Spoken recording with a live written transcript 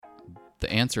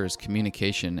The answer is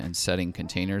communication and setting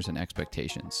containers and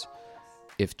expectations.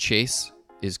 If Chase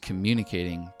is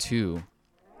communicating to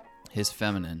his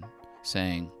feminine,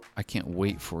 saying, I can't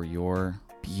wait for your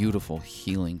beautiful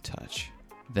healing touch,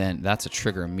 then that's a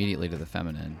trigger immediately to the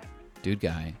feminine. Dude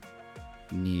guy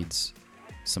needs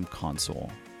some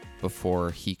console before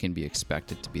he can be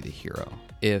expected to be the hero.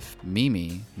 If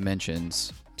Mimi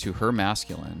mentions to her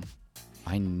masculine,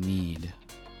 I need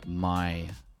my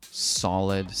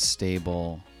solid,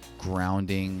 stable,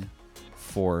 grounding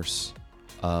force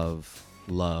of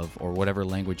love, or whatever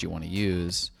language you want to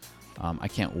use, I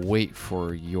can't wait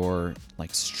for your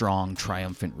strong,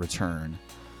 triumphant return.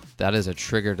 That is a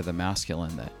trigger to the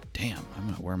masculine that, damn, I'm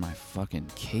going to wear my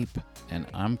fucking cape and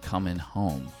I'm coming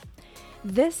home.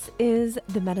 This is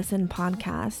the Medicine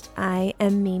Podcast. I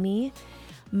am Mimi,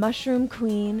 mushroom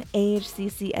queen,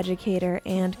 AHCC educator,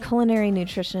 and culinary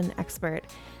nutrition expert.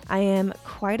 I am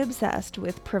quite obsessed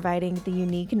with providing the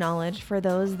unique knowledge for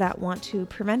those that want to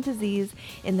prevent disease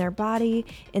in their body,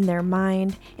 in their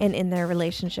mind, and in their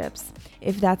relationships.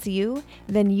 If that's you,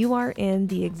 then you are in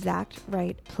the exact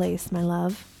right place, my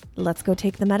love. Let's go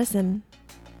take the medicine.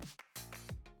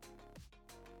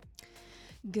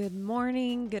 Good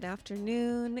morning, good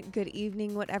afternoon, good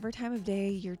evening, whatever time of day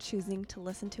you're choosing to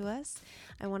listen to us.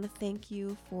 I want to thank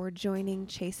you for joining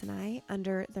Chase and I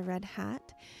under the Red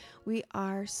Hat. We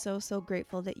are so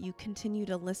grateful that you continue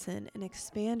to listen and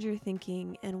expand your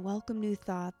thinking and welcome new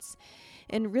thoughts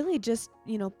and really just,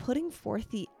 putting forth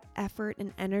the effort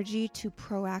and energy to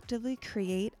proactively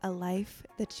create a life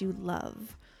that you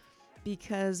love,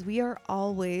 because we are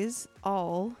always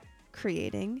all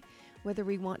creating, whether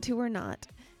we want to or not.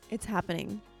 It's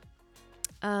happening.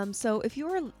 So if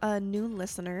you're a new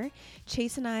listener,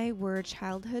 Chase and I were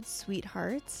childhood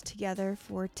sweethearts together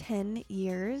for 10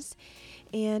 years.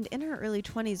 And in our early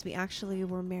 20s, we actually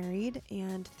were married.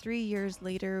 And 3 years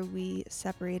later, we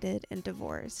separated and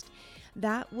divorced.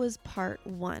 That was part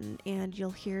one. And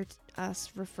you'll hear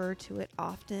us refer to it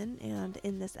often and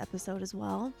in this episode as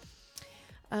well.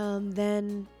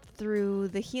 Then through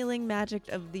the healing magic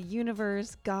of the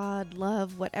universe, God,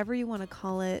 love, whatever you want to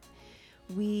call it,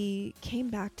 we came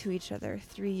back to each other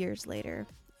 3 years later.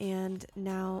 And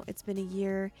now it's been a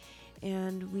year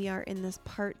and we are in this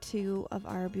part two of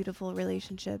our beautiful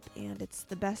relationship, and it's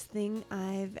the best thing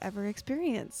I've ever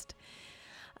experienced.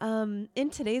 In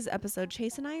today's episode,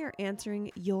 Chase and I are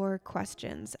answering your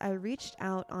questions. I reached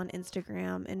out on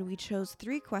Instagram and we chose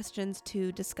 3 questions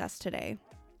to discuss today.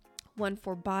 One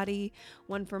for body,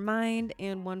 one for mind,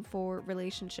 and one for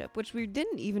relationship, which we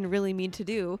didn't even really mean to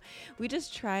do. We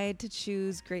just tried to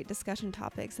choose great discussion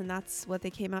topics, and that's what they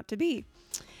came out to be.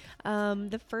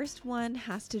 The first one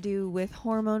has to do with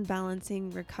hormone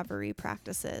balancing recovery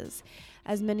practices.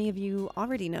 As many of you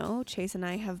already know, Chase and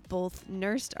I have both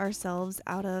nursed ourselves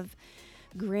out of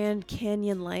Grand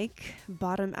Canyon-like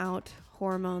bottom-out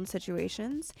hormone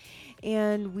situations,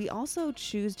 and we also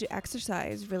choose to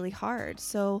exercise really hard.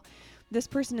 So this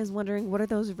person is wondering, what are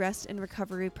those rest and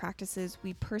recovery practices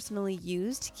we personally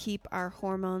use to keep our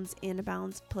hormones in a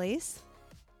balanced place?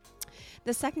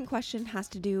 The second question has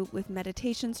to do with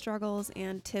meditation struggles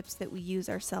and tips that we use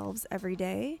ourselves every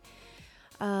day.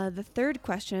 The third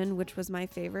question, which was my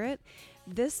favorite,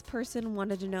 this person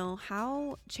wanted to know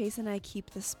how Chase and I keep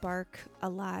the spark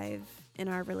alive in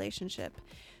our relationship.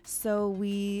 So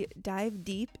we dive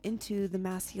deep into the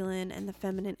masculine and the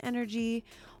feminine energy,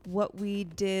 what we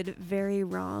did very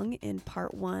wrong in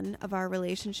part one of our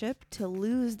relationship to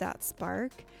lose that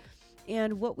spark,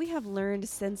 and what we have learned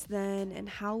since then and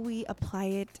how we apply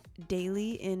it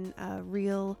daily in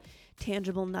real,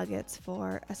 tangible nuggets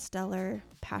for a stellar,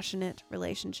 passionate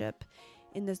relationship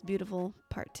in this beautiful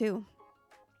part two.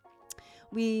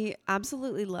 We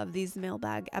absolutely love these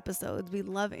mailbag episodes. We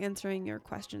love answering your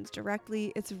questions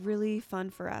directly. It's really fun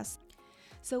for us.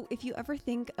 So if you ever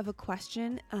think of a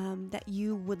question that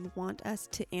you would want us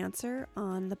to answer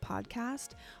on the podcast,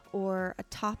 or a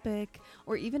topic,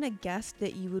 or even a guest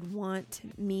that you would want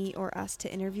me or us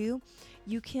to interview,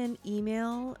 you can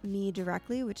email me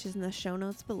directly, which is in the show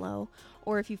notes below.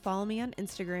 Or if you follow me on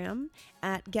Instagram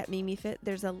at GetMimiFit,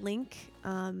 there's a link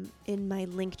in my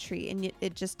link tree, and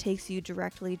it just takes you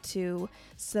directly to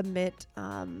submit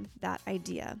that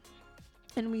idea.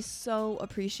 And we so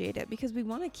appreciate it because we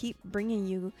want to keep bringing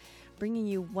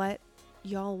you what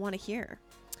y'all want to hear.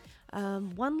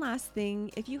 One last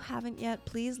thing, if you haven't yet,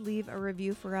 please leave a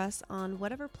review for us on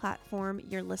whatever platform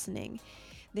you're listening.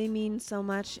 They mean so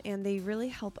much, and they really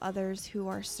help others who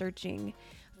are searching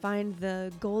find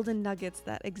the golden nuggets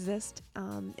that exist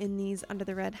in these Under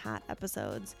the Red Hat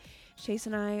episodes. Chase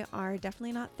and I are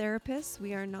definitely not therapists.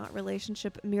 We are not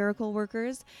relationship miracle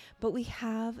workers, but we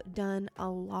have done a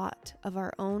lot of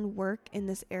our own work in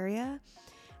this area.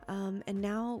 And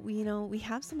now we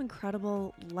have some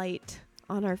incredible light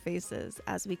on our faces,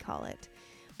 as we call it,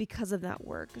 because of that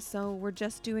work. So we're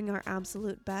just doing our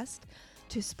absolute best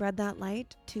to spread that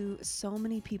light to so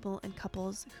many people and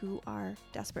couples who are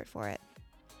desperate for it.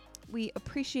 We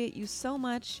appreciate you so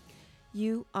much.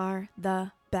 You are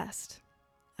the best.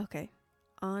 Okay,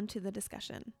 on to the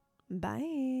discussion.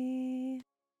 Bye.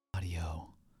 Audio,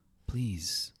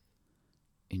 please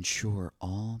ensure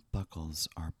all buckles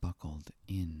are buckled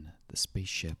in the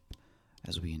spaceship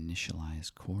as we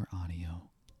initialize core audio.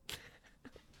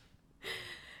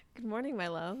 Good morning, my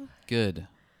love. Good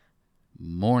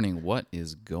morning. What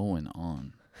is going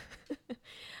on?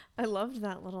 I loved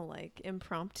that little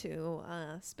impromptu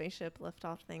spaceship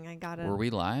liftoff thing. I got it. Were we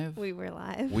live? We were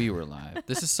live. We were live.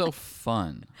 This is so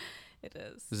fun. It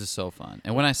is. This is so fun.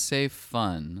 And when I say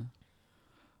fun,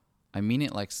 I mean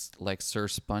it like Sir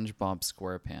SpongeBob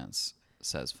SquarePants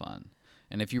says fun.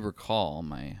 And if you recall,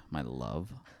 my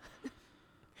love,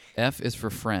 F is for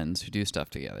friends who do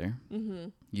stuff together. Mm-hmm.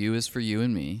 U is for you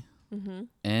and me. Mm-hmm.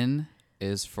 N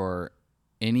is for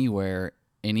anywhere,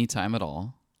 anytime at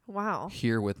all. Wow.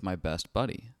 Here with my best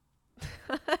buddy.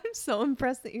 I'm so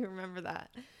impressed that you remember that.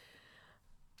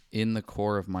 In the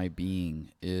core of my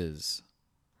being is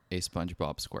a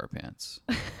SpongeBob SquarePants.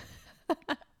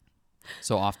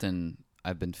 So often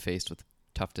I've been faced with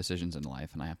tough decisions in life,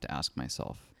 and I have to ask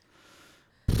myself,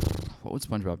 what would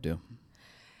SpongeBob do?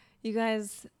 You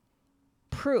guys,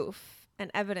 proof and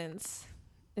evidence,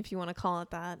 if you want to call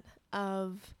it that,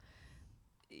 of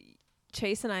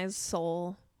Chase and I's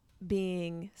soul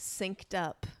being synced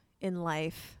up in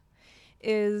life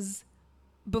is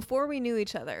before we knew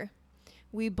each other,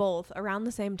 we both around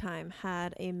the same time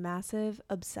had a massive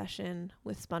obsession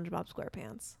with SpongeBob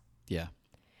SquarePants. Yeah.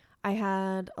 I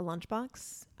had a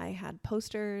lunchbox, I had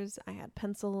posters, I had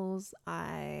pencils,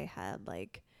 I had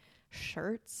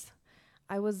shirts.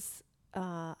 I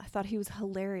thought he was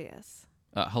hilarious.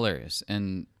 Hilarious.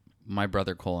 And my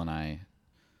brother Cole and I,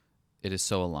 it is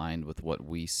so aligned with what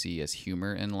we see as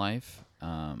humor in life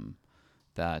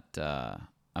that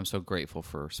I'm so grateful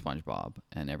for SpongeBob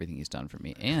and everything he's done for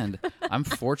me. And I'm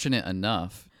fortunate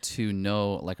enough to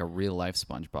know a real life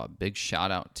SpongeBob. Big shout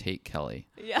out Tate Kelly.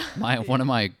 Yeah. One of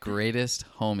my greatest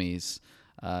homies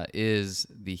is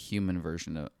the human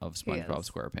version of SpongeBob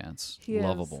SquarePants. He is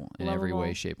lovable in every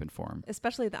way, shape, and form.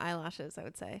 Especially the eyelashes, I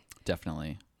would say.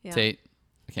 Definitely. Yeah. Tate,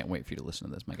 I can't wait for you to listen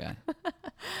to this, my guy.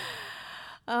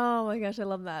 Oh my gosh, I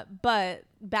love that. But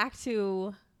back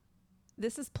to,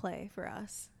 this is play for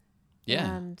us.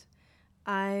 Yeah. And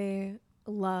I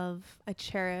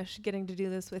cherish getting to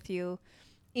do this with you,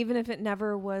 even if it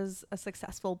never was a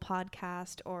successful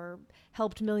podcast or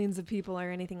helped millions of people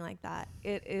or anything like that.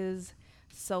 It is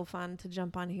so fun to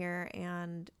jump on here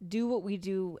and do what we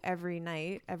do every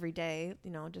night, every day,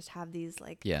 just have these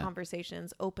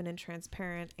conversations, open and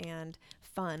transparent and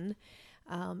fun.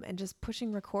 And just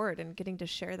pushing record and getting to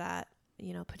share that,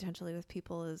 potentially with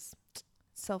people is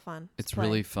so fun. It's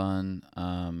really fun.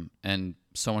 And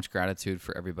so much gratitude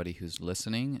for everybody who's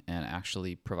listening and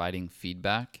actually providing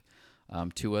feedback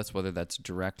to us, whether that's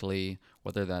directly,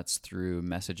 whether that's through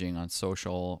messaging on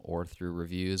social or through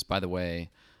reviews. By the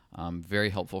way, very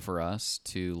helpful for us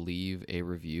to leave a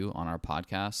review on our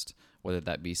podcast, whether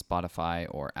that be Spotify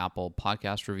or Apple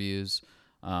podcast reviews.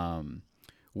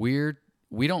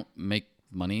 We don't make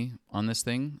money on this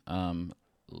thing.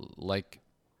 Like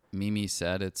Mimi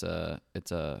said, it's a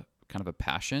kind of a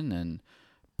passion, and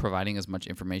providing as much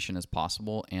information as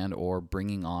possible and or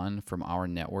bringing on from our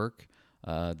network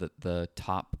the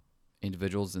top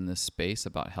individuals in this space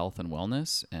about health and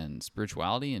wellness and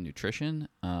spirituality and nutrition.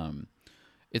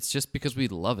 It's just because we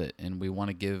love it and we want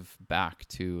to give back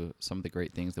to some of the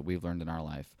great things that we've learned in our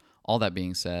life. All that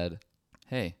being said,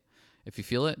 hey, if you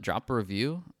feel it, drop a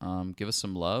review, give us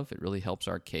some love. It really helps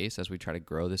our case as we try to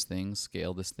grow this thing,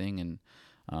 scale this thing. And,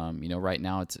 right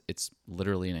now it's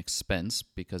literally an expense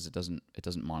because it doesn't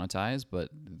monetize, but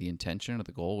the intention or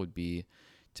the goal would be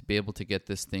to be able to get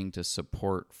this thing to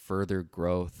support further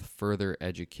growth, further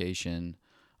education,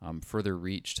 further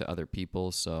reach to other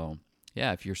people. So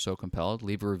yeah, if you're so compelled,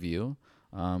 leave a review.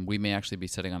 We may actually be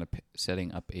setting up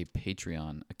a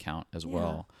Patreon account as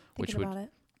well,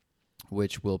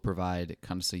 which will provide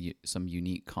kind of some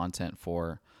unique content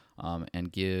for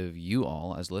and give you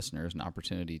all as listeners an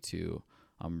opportunity to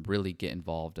really get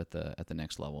involved at the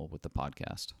next level with the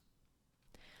podcast.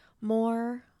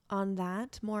 More on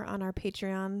that, more on our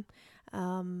Patreon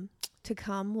to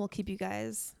come. We'll keep you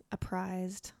guys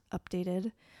apprised,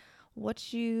 updated.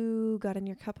 What you got in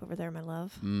your cup over there, my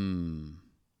love?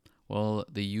 Well,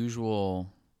 the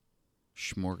usual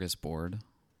smorgasbord,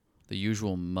 the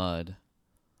usual mud,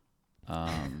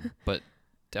 but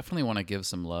definitely want to give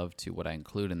some love to what I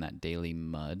include in that daily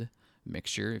mud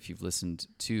mixture. If you've listened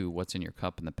to What's in Your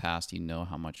Cup in the past, you know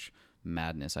how much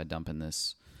madness I dump in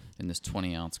this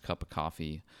 20-ounce cup of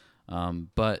coffee.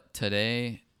 But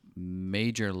today,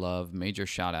 major love, major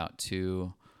shout out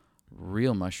to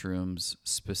real mushrooms,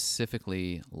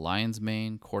 specifically lion's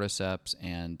mane, cordyceps,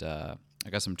 and I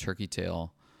got some turkey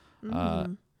tail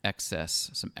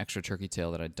excess, some extra turkey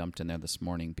tail that I dumped in there this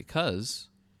morning because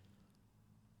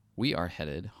we are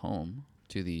headed home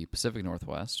to the Pacific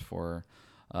Northwest for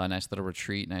a nice little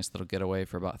retreat, nice little getaway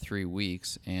for about 3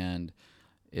 weeks. And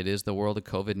it is the world of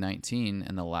COVID-19.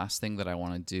 And the last thing that I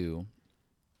want to do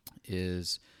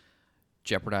is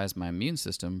jeopardize my immune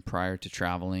system prior to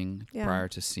traveling, prior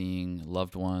to seeing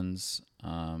loved ones.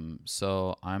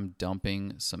 So I'm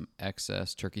dumping some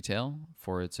excess turkey tail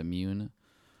for its immune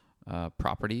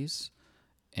properties.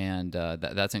 And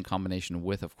that's in combination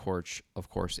with, of course,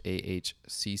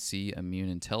 AHCC, Immune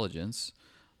Intelligence,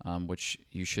 which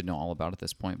you should know all about at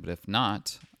this point. But if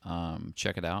not,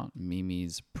 check it out,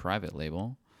 Mimi's private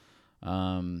label.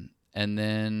 And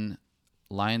then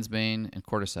lion's mane and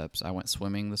cordyceps. I went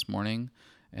swimming this morning,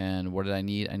 and what did I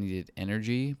need? I needed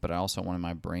energy, but I also wanted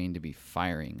my brain to be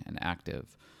firing and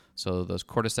active. So those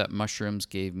cordyceps mushrooms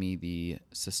gave me the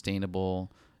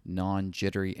sustainable,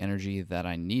 non-jittery energy that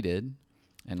I needed.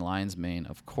 And lion's mane,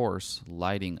 of course,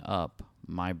 lighting up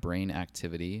my brain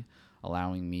activity,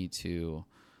 allowing me to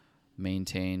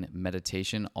maintain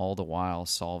meditation all the while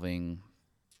solving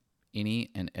any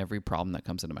and every problem that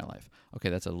comes into my life. Okay,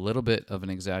 that's a little bit of an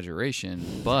exaggeration,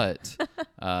 but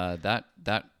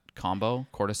that combo,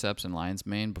 cordyceps and lion's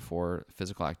mane before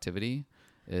physical activity,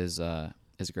 is a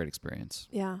great experience.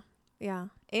 Yeah.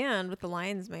 And with the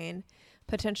lion's mane,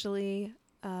 potentially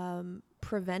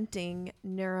preventing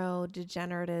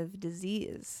neurodegenerative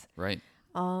disease. Right.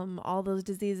 All those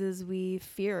diseases we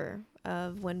fear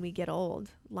of when we get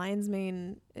old. Lion's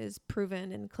mane is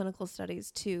proven in clinical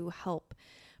studies to help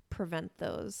prevent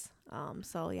those.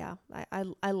 So yeah,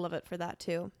 I love it for that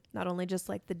too. Not only just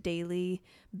like the daily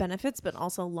benefits, but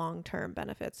also long-term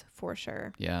benefits for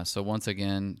sure. Yeah. So once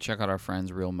again, check out our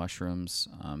friends, Real Mushrooms.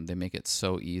 They make it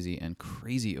so easy and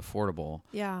crazy affordable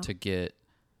to get,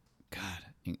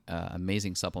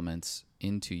 amazing supplements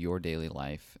into your daily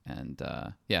life. And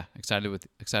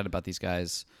excited about these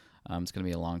guys. It's going to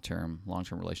be a long-term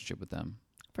relationship with them.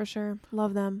 For sure.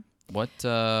 Love them. What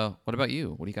about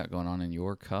you? What do you got going on in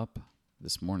your cup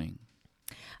this morning?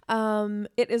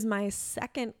 It is my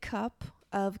second cup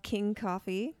of King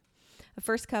coffee. The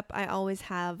first cup I always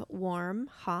have warm,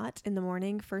 hot in the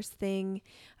morning. First thing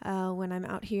when I'm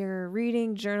out here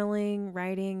reading, journaling,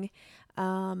 writing.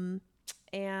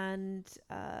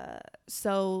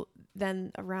 So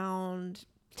then around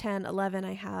 10, 11,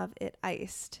 I have it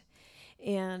iced.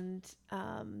 And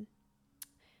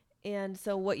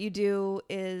so what you do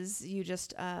is you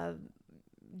just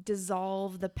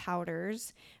dissolve the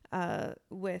powders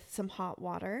with some hot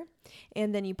water,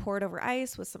 and then you pour it over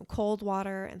ice with some cold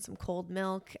water and some cold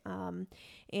milk. And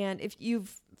if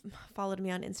you've followed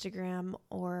me on Instagram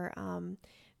or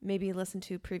maybe listen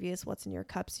to previous What's in Your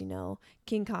Cups, you know,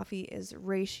 King coffee is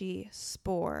reishi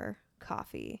spore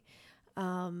coffee.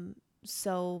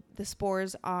 So the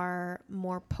spores are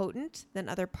more potent than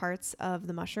other parts of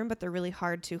the mushroom, but they're really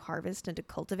hard to harvest and to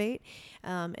cultivate.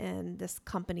 And this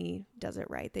company does it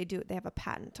right. They have a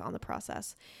patent on the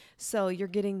process. So you're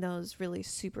getting those really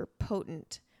super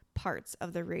potent parts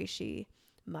of the reishi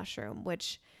mushroom,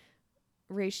 which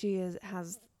reishi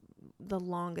has the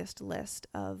longest list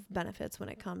of benefits when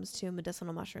it comes to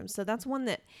medicinal mushrooms. So that's one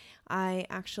that I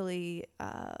actually,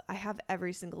 I have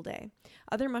every single day.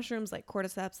 Other mushrooms like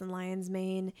cordyceps and lion's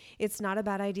mane, it's not a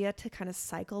bad idea to kind of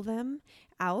cycle them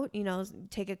out, you know,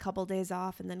 take a couple days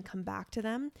off and then come back to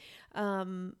them.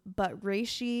 But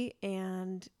reishi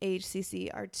and HCC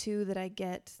are two that I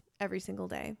get every single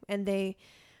day, and they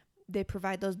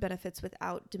provide those benefits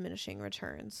without diminishing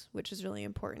returns, which is really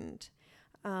important.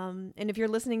 And if you're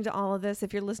listening to all of this,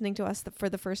 if you're listening to us for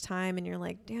the first time and you're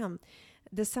like, damn,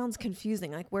 this sounds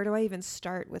confusing. Like, where do I even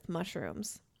start with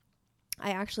mushrooms?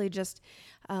 I actually just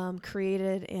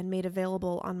created and made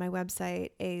available on my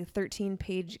website a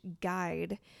 13-page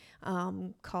guide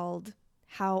called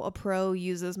How a Pro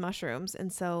Uses Mushrooms.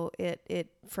 And so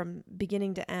it from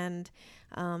beginning to end,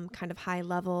 kind of high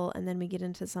level, and then we get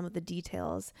into some of the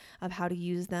details of how to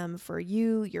use them for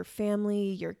you, your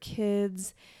family, your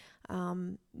kids.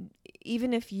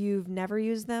 Even if you've never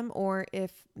used them, or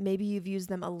if maybe you've used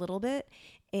them a little bit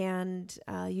and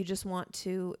you just want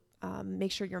to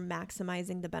make sure you're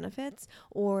maximizing the benefits,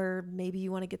 or maybe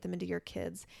you want to get them into your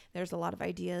kids. There's a lot of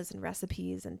ideas and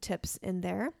recipes and tips in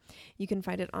there. You can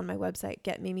find it on my website,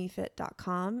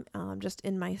 getmimifit.com, just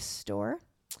in my store.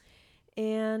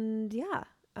 And yeah,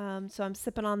 so I'm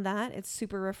sipping on that. It's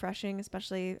super refreshing,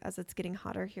 especially as it's getting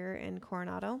hotter here in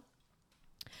Coronado.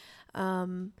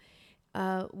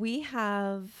 We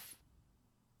have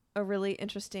a really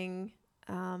interesting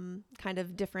kind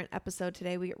of different episode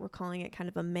today. We're calling it kind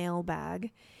of a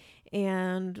mailbag.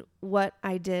 And what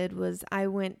I did was I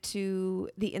went to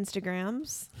the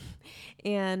Instagrams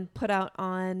and put out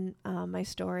on my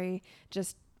story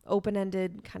just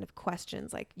open-ended kind of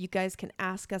questions. Like, you guys can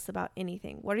ask us about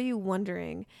anything. What are you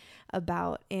wondering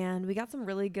about? And we got some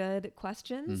really good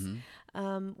questions.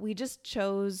 We just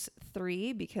chose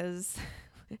 3 because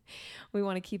we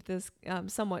want to keep this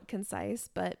somewhat concise.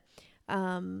 But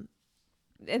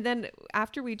and then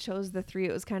after we chose the 3,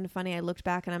 it was kind of funny. I looked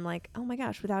back and I'm like, oh my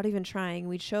gosh, without even trying,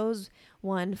 we chose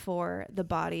one for the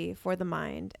body, for the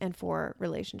mind, and for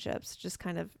relationships, just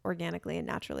kind of organically and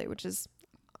naturally, which is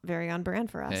very on brand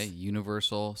for us. Okay,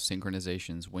 universal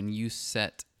synchronizations. When you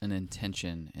set an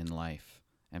intention in life,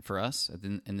 and for us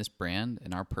in this brand,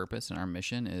 and our purpose and our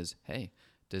mission is, hey,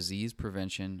 disease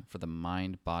prevention for the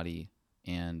mind, body,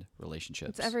 and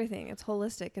relationships. It's everything. It's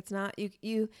holistic. It's not,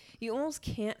 you almost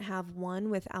can't have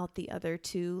one without the other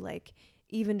two, like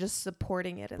even just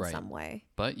supporting it in some way.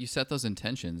 But you set those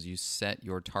intentions, you set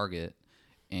your target,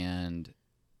 and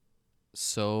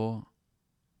so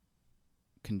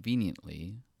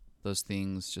conveniently, those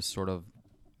things just sort of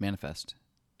manifest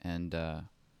and kind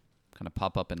of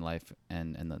pop up in life.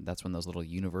 And that's when those little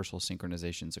universal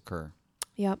synchronizations occur.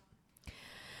 Yep.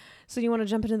 So you want to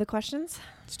jump into the questions?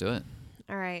 Let's do it.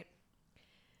 All right.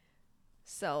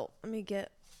 So let me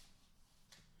get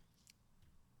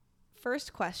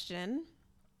first question.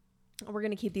 We're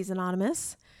going to keep these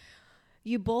anonymous.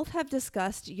 You both have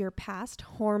discussed your past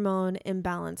hormone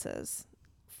imbalances.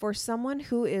 For someone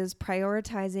who is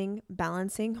prioritizing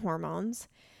balancing hormones,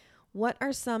 what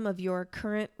are some of your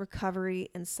current recovery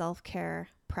and self-care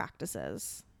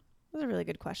practices? That's a really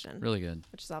good question. Really good.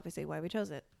 Which is obviously why we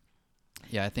chose it.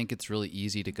 Yeah, I think it's really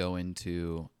easy to go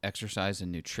into exercise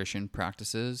and nutrition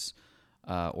practices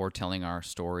or telling our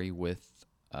story with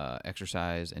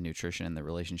exercise and nutrition and the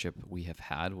relationship we have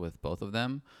had with both of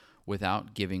them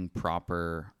without giving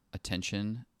proper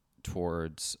attention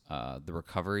towards the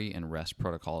recovery and rest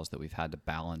protocols that we've had to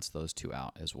balance those two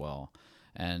out as well.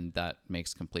 And that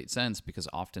makes complete sense because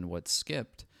often what's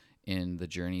skipped in the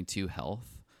journey to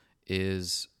health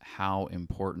is how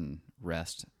important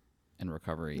rest and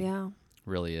recovery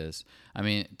really is. I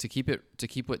mean, to keep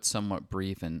it somewhat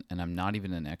brief, and I'm not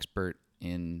even an expert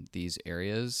in these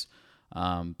areas,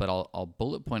 but I'll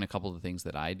bullet point a couple of the things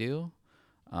that I do,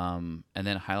 and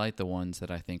then highlight the ones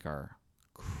that I think are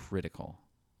critical.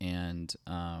 And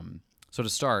so to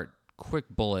start, quick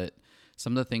bullet,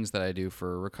 some of the things that I do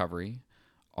for recovery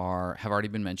have already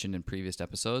been mentioned in previous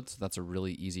episodes. That's a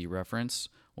really easy reference.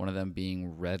 One of them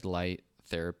being red light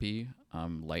therapy,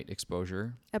 light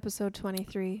exposure. Episode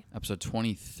 23. Episode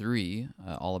 23,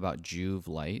 all about Juve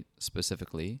light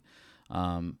specifically.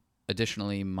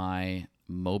 Additionally, my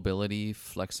mobility,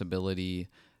 flexibility,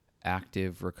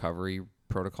 active recovery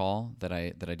protocol that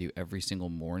I do every single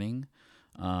morning.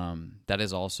 That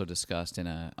is also discussed in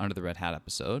a Under the Red Hat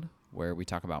episode where we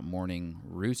talk about morning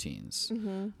routines.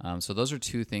 So those are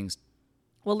 2 things.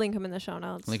 We'll link them in the show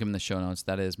notes.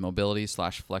 That is mobility /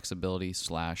 flexibility /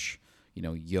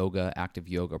 yoga, active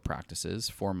yoga practices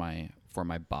for my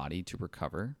body to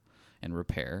recover and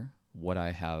repair what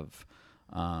I have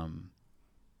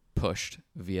pushed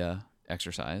via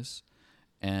exercise.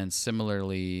 And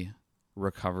similarly,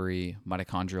 recovery,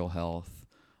 mitochondrial health,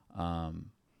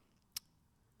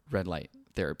 red light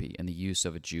therapy, and the use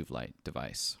of a Juve light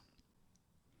device.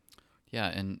 Yeah,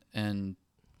 and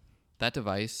that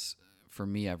device, for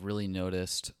me, I've really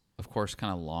noticed, of course,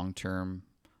 kind of long-term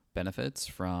benefits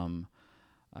from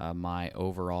my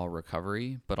overall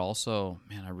recovery, but also,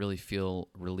 man, I really feel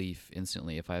relief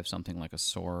instantly if I have something like a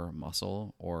sore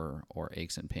muscle or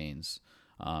aches and pains.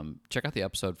 Check out the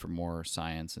episode for more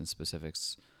science and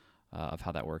specifics of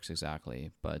how that works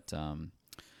exactly. But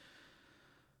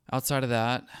outside of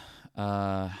that,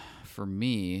 for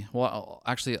me, well,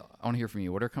 actually, I want to hear from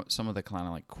you. What are some of the kind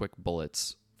of like quick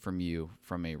bullets from you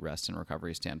from a rest and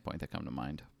recovery standpoint that come to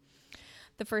mind?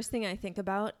 The first thing I think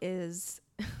about is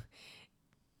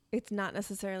it's not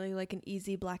necessarily like an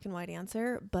easy black and white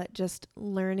answer, but just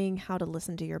learning how to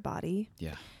listen to your body.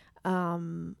 Yeah.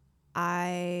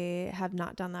 I have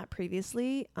not done that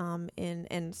previously.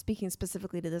 And speaking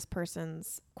specifically to this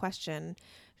person's question,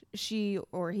 she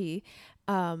or he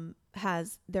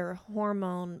has their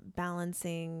hormone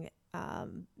balancing.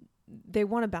 They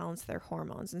want to balance their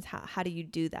hormones. And how do you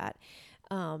do that?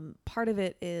 Part of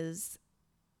it is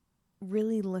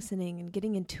really listening and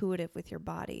getting intuitive with your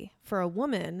body. For a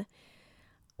woman,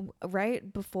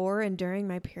 right before and during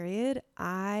my period,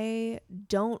 I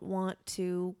don't want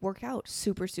to work out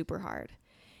super, super hard.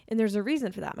 And there's a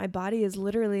reason for that. My body is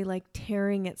literally like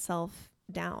tearing itself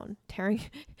down, tearing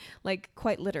like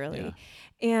quite literally.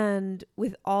 Yeah. And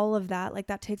with all of that, like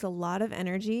that takes a lot of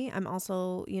energy. I'm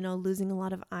also, losing a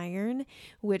lot of iron,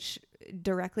 which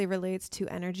directly relates to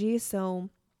energy. So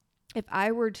if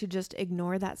I were to just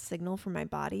ignore that signal from my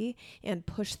body and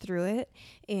push through it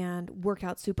and work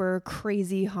out super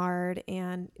crazy hard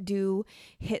and do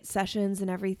HIIT sessions and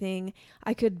everything,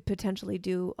 I could potentially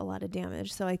do a lot of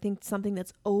damage. So I think something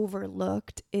that's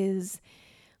overlooked is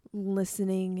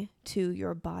listening to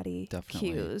your body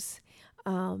cues.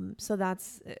 So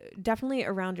that's definitely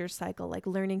around your cycle, like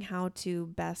learning how to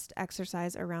best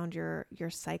exercise around your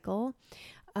cycle.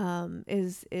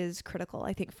 Is critical,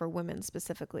 I think, for women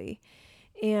specifically.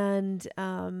 And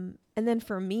then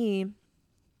for me,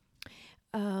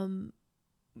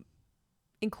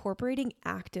 incorporating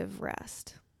active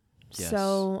rest. Yes.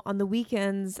 So on the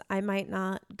weekends, I might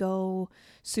not go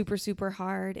super, super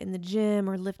hard in the gym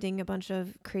or lifting a bunch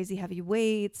of crazy heavy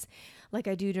weights like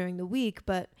I do during the week,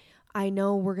 but I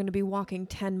know we're going to be walking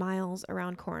 10 miles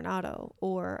around Coronado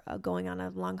or going on a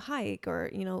long hike or,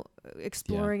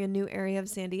 exploring a new area of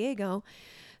San Diego.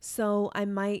 So I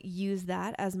might use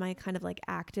that as my kind of like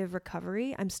active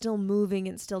recovery. I'm still moving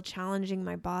and still challenging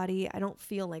my body. I don't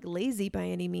feel like lazy by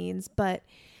any means, but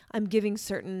I'm giving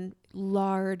certain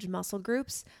large muscle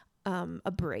groups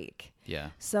a break. Yeah.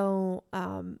 So,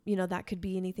 that could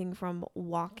be anything from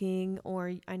walking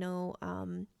or I know,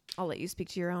 I'll let you speak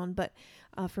to your own, but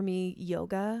for me,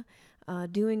 yoga,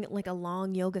 doing like a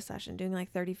long yoga session, doing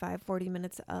like 35, 40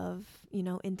 minutes of,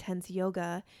 intense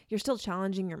yoga, you're still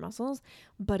challenging your muscles,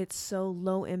 but it's so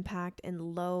low impact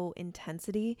and low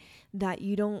intensity that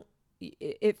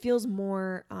it feels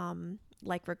more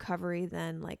like recovery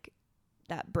than like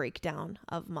that breakdown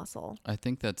of muscle. I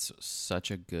think that's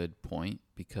such a good point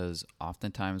because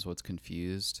oftentimes what's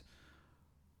confused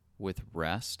with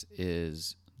rest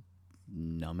is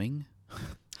numbing.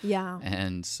 Yeah.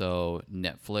 And so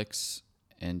Netflix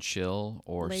and chill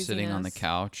or laziness. Sitting on the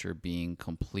couch or being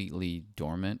completely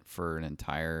dormant for an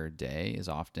entire day is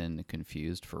often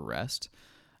confused for rest.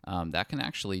 That can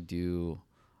actually do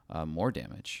more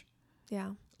damage.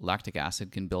 Yeah. Lactic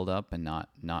acid can build up and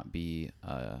not be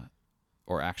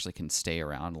or actually can stay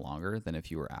around longer than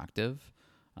if you were active.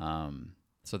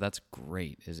 So that's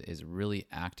great, is really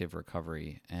active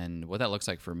recovery. And what that looks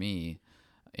like for me,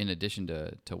 in addition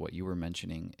to what you were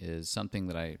mentioning, is something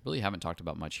that I really haven't talked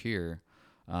about much here.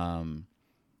 But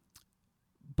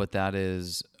that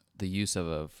is the use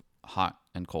of hot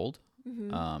and cold.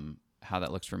 Mm-hmm. How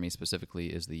that looks for me specifically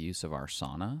is the use of our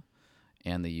sauna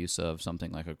and the use of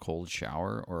something like a cold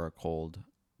shower or a cold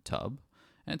tub.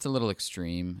 And it's a little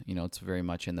extreme. It's very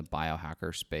much in the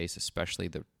biohacker space, especially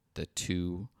the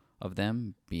two of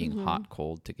them being mm-hmm. hot,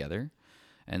 cold together.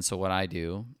 And so what I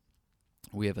do,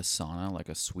 we have a sauna, like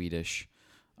a Swedish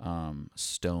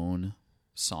stone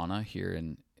sauna here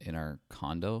in our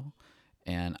condo.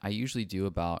 And I usually do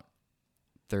about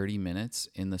 30 minutes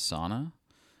in the sauna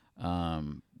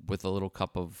with a little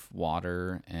cup of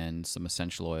water and some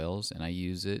essential oils. And I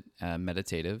use it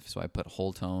meditative. So I put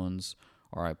whole tones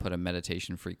or I put a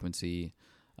meditation frequency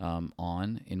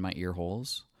on in my ear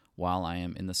holes while I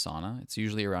am in the sauna. It's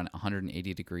usually around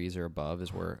 180 degrees or above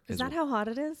is where... Is that how hot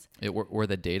it is? Where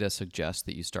the data suggests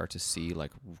that you start to see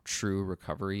like true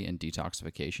recovery and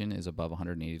detoxification is above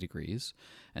 180 degrees.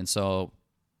 And so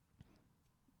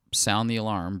sound the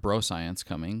alarm, bro science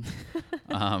coming.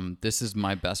 This is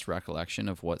my best recollection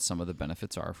of what some of the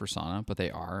benefits are for sauna, but they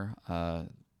are...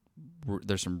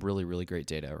 there's some really, really great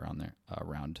data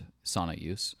around sauna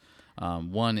use.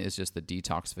 One is just the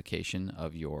detoxification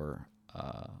of your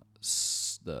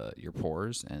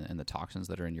pores and the toxins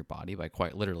that are in your body by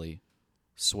quite literally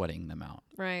sweating them out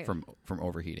from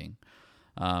overheating.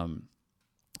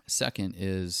 Second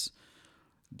is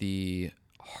the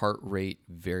heart rate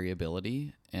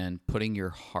variability and putting your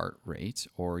heart rate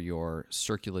or your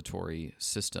circulatory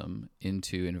system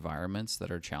into environments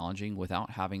that are challenging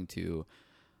without having to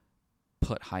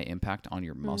put high impact on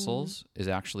your muscles is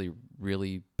actually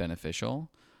really beneficial.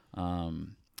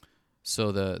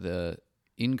 So the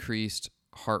increased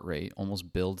heart rate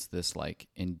almost builds this like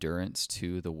endurance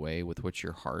to the way with which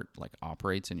your heart like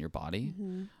operates in your body.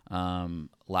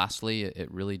 Lastly,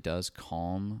 it really does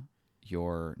calm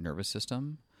your nervous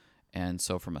system. And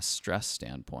so from a stress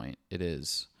standpoint, it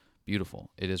is beautiful.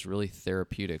 It is really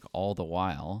therapeutic, all the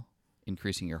while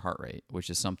increasing your heart rate, which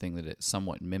is something that it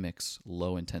somewhat mimics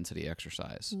low intensity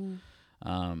exercise.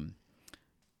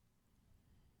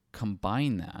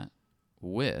 Combine that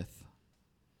with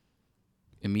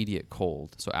immediate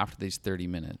cold. So after these 30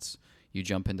 minutes, you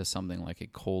jump into something like a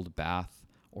cold bath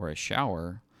or a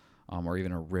shower, or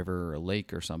even a river or a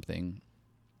lake or something.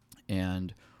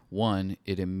 And one,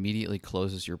 it immediately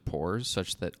closes your pores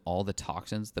such that all the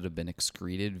toxins that have been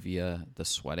excreted via the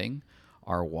sweating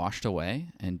are washed away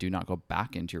and do not go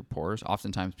back into your pores.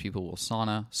 Oftentimes people will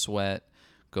sauna, sweat,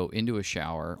 go into a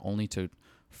shower only to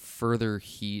further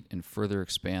heat and further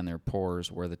expand their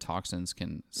pores where the toxins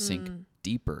can sink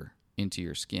deeper into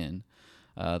your skin.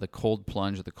 The cold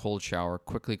plunge or the cold shower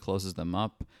quickly closes them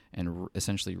up and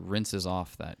essentially rinses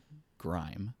off that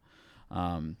grime.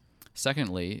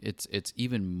 Secondly, it's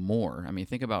even more. I mean,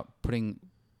 think about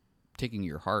taking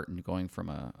your heart and going from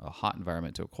a hot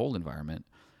environment to a cold environment.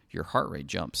 Your heart rate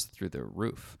jumps through the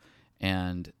roof,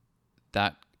 and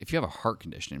that if you have a heart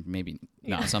condition, maybe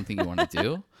not something you want to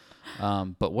do.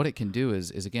 But what it can do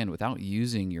is again, without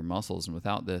using your muscles and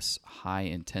without this high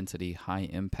intensity, high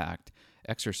impact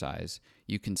exercise,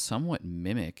 you can somewhat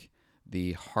mimic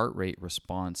the heart rate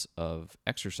response of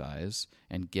exercise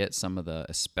and get some of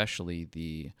especially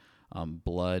the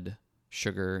blood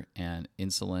sugar and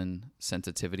insulin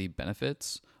sensitivity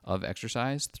benefits of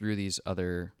exercise through these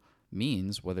other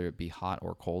means, whether it be hot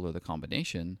or cold or the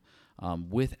combination,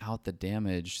 without the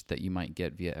damage that you might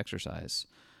get via exercise.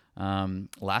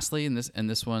 Lastly, and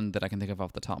this one that I can think of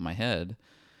off the top of my head,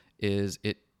 is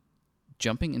it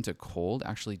jumping into cold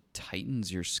actually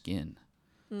tightens your skin.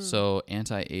 So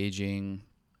anti-aging,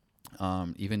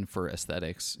 even for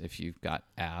aesthetics, if you've got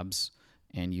abs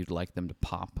and you'd like them to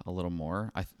pop a little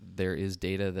more, there is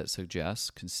data that suggests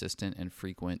consistent and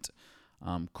frequent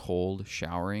cold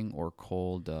showering or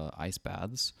cold ice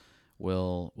baths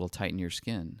will tighten your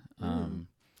skin.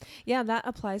 Yeah, that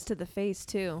applies to the face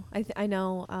too. I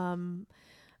know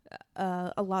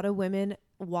a lot of women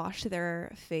wash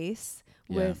their face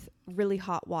with really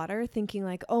hot water, thinking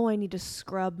like, oh, I need to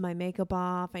scrub my makeup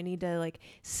off. I need to like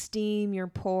steam your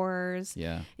pores.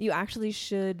 Yeah. You actually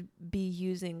should be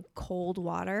using cold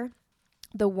water.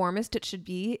 The warmest it should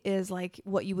be is like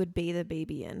what you would bathe a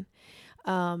baby in.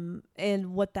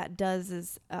 And what that does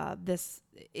is,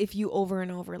 if you over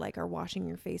and over like are washing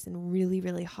your face in really,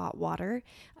 really hot water,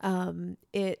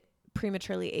 it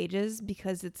prematurely ages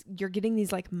because you're getting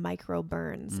these like micro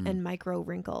burns and micro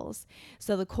wrinkles.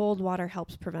 So the cold water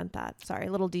helps prevent that. Sorry,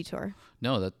 a little detour.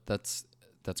 No, that's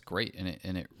great.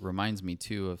 And it reminds me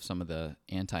too of some of the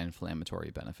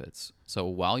anti-inflammatory benefits. So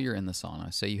while you're in the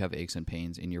sauna, say you have aches and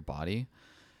pains in your body,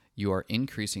 you are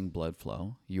increasing blood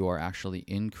flow. You are actually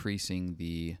increasing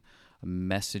the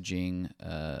messaging,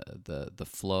 the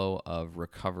flow of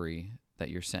recovery that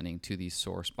you're sending to these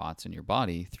sore spots in your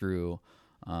body through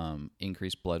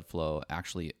increased blood flow,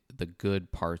 actually the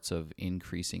good parts of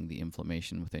increasing the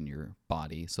inflammation within your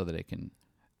body so that it can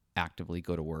actively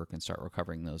go to work and start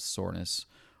recovering those soreness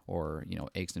or,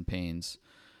 aches and pains.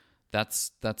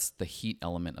 That's the heat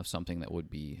element of something that would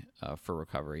be for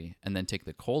recovery. And then take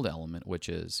the cold element, which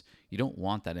is you don't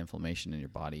want that inflammation in your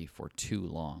body for too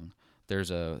long.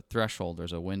 There's a threshold,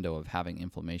 there's a window of having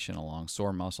inflammation along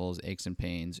sore muscles, aches and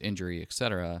pains, injury,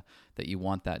 etc., that you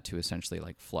want that to essentially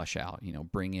like flush out,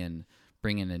 bring in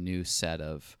a new set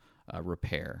of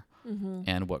repair.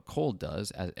 And what cold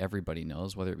does, as everybody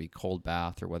knows, whether it be cold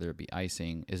bath or whether it be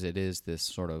icing, is it is this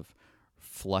sort of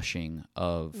flushing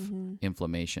of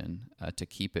inflammation to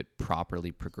keep it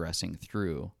properly progressing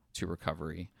through to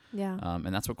recovery. Yeah.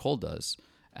 And that's what cold does.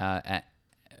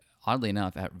 Oddly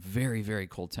enough, at very, very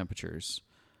cold temperatures,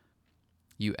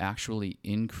 you actually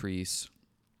increase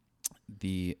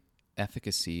the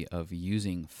efficacy of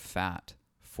using fat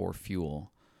for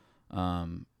fuel.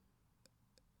 And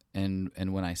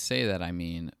when I say that, I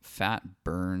mean fat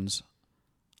burns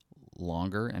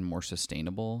longer and more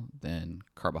sustainable than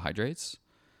carbohydrates.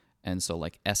 And so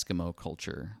like Eskimo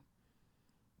culture,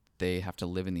 they have to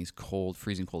live in these cold,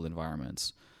 freezing cold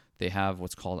environments. They have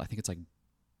what's called, I think it's like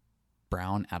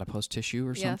brown adipose tissue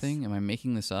or something. Am I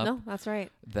making this up? No, that's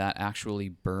right. That actually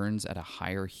burns at a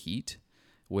higher heat,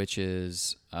 which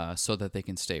is so that they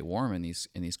can stay warm in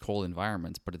these cold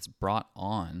environments, but it's brought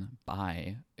on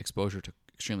by exposure to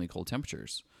extremely cold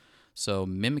temperatures. So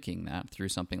mimicking that through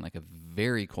something like a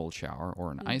very cold shower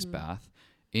or an ice bath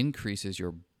increases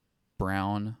your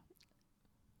brown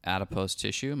adipose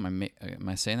tissue. Am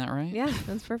I saying that right? Yeah,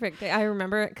 that's perfect. I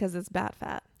remember it because it's bat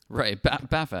fat. Right,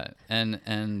 bat fat.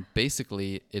 And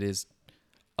basically it is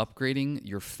upgrading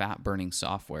your fat burning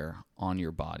software on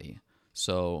your body.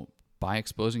 So by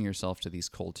exposing yourself to these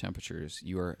cold temperatures,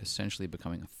 you are essentially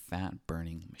becoming a fat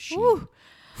burning machine. Woo.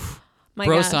 My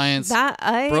bro gosh,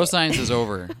 science is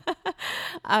over.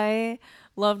 I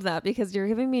loved that because you're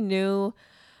giving me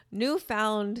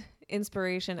newfound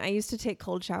inspiration. I used to take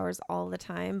cold showers all the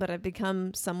time, but I've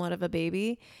become somewhat of a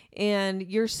baby, and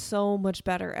you're so much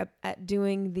better at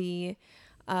doing the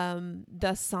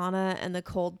sauna and the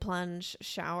cold plunge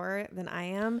shower than I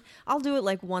am. I'll do it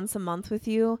like once a month with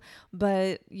you,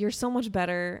 but you're so much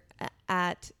better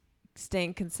at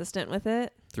staying consistent with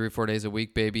it. 3 or 4 days a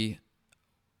week, baby.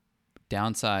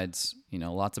 Downsides,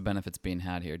 lots of benefits being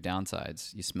had here.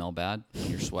 Downsides, you smell bad when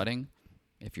you're sweating.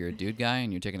 If you're a dude guy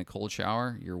and you're taking a cold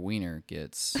shower, your wiener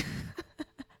gets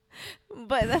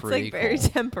but that's like very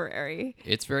cold. Temporary.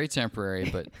 It's very temporary,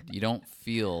 but you don't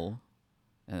feel,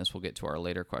 and this will get to our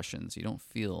later questions, you don't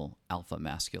feel alpha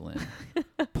masculine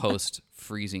post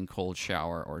freezing cold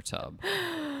shower or tub.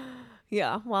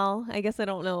 Yeah, well, I guess I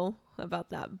don't know about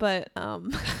that, but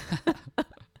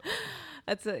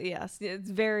yes,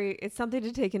 it's something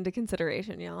to take into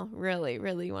consideration, y'all. Really,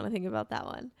 really want to think about that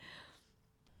one.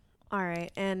 All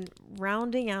right. And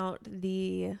rounding out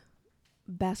the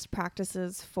best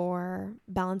practices for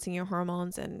balancing your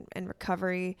hormones and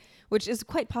recovery, which is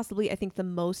quite possibly, I think, the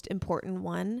most important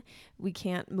one. We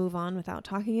can't move on without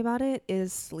talking about it,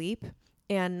 is sleep.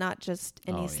 And not just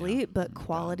any sleep, but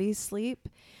quality sleep.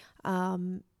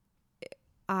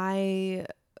 I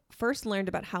first learned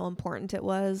about how important it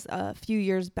was a few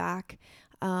years back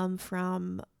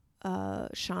from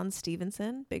Sean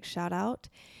Stevenson. Big shout out.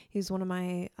 He's one of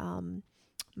my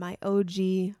my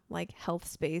OG like health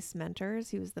space mentors.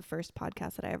 He was the first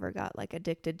podcast that I ever got like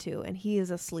addicted to, and he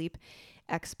is a sleep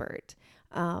expert.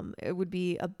 It would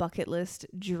be a bucket list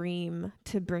dream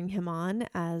to bring him on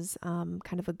as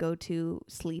kind of a go-to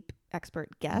sleep expert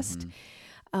guest.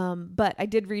 But I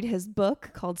did read his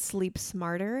book called Sleep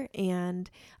Smarter, and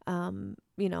I'm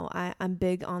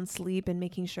big on sleep and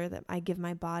making sure that I give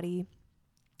my body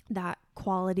that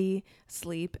quality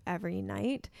sleep every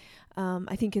night.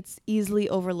 I think it's easily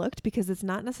overlooked because it's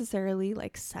not necessarily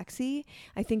like sexy.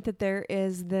 I think that there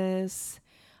is this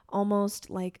almost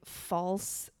like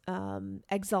false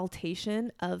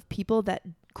exaltation of people that,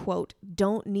 quote,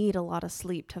 don't need a lot of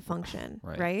sleep to function,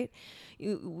 right?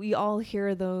 We all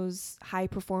hear those high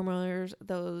performers,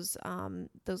 those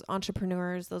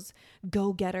entrepreneurs, those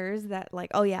go-getters that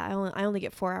like, oh yeah, I only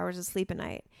get 4 hours of sleep a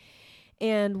night.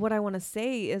 And what I want to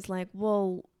say is like,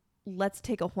 well, let's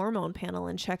take a hormone panel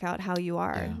and check out how you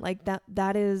are. Yeah. Like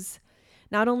that is,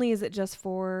 not only is it just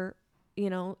for,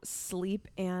 sleep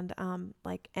and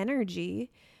like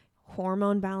energy,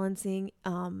 hormone balancing,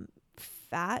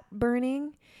 fat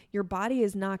burning, your body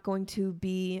is not going to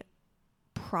be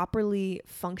properly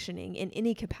functioning in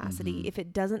any capacity if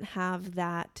it doesn't have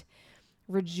that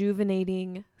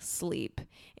rejuvenating sleep.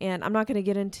 And I'm not going to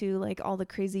get into like all the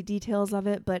crazy details of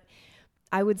it, but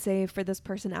I would say for this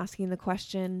person asking the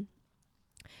question,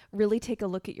 really take a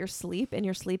look at your sleep and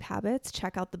your sleep habits.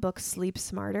 Check out the book Sleep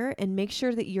Smarter and make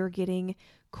sure that you're getting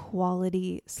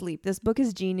quality sleep. This book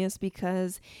is genius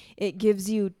because it gives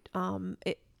you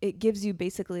it gives you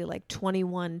basically like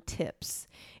 21 tips,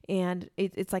 and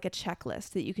it's like a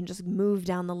checklist that you can just move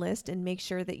down the list and make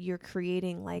sure that you're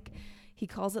creating, like he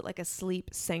calls it, like a sleep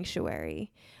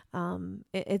sanctuary.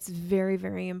 It's very,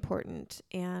 very important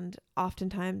and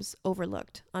oftentimes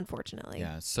overlooked, unfortunately.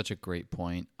 Yeah, it's such a great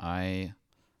point. I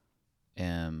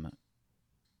am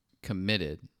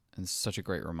committed, and it's such a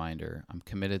great reminder, I'm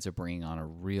committed to bringing on a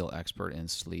real expert in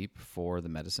sleep for the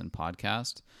Medicine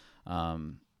Podcast.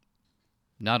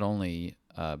 Not only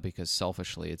because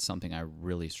selfishly it's something I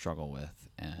really struggle with,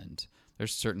 and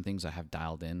there's certain things I have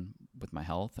dialed in with my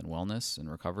health and wellness and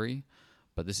recovery,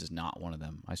 but this is not one of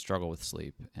them. I struggle with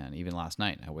sleep, and even last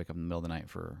night I wake up in the middle of the night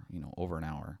for over an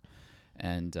hour,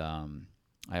 and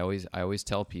I always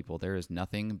tell people there is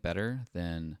nothing better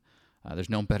than there's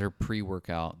no better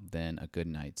pre-workout than a good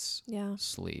night's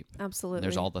sleep. Absolutely. And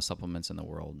there's all the supplements in the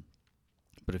world,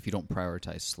 but if you don't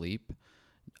prioritize sleep,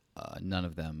 none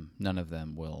of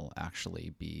them will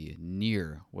actually be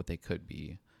near what they could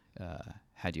be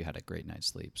had you had a great night's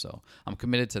sleep. So I'm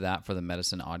committed to that for the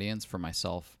medicine audience. For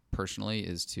myself personally,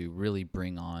 is to really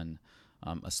bring on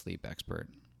a sleep expert.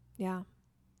 Yeah.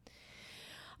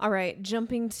 All right.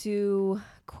 Jumping to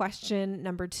question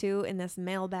number 2 in this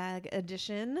mailbag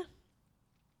edition.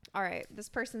 All right. This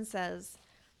person says,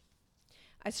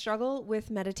 I struggle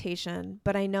with meditation,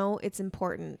 but I know it's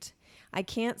important. I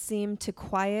can't seem to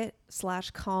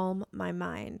quiet/calm my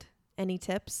mind. Any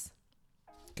tips?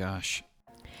 Gosh.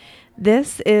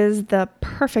 This is the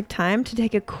perfect time to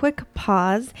take a quick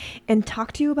pause and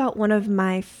talk to you about one of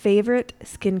my favorite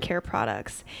skincare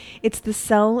products. It's the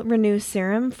Cell Renew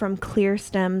Serum from Clear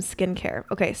Stem Skincare.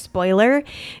 Okay, spoiler,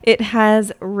 it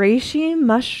has reishi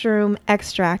mushroom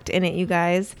extract in it, you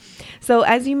guys. So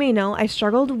as you may know, I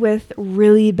struggled with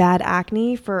really bad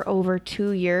acne for over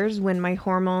 2 years when my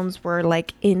hormones were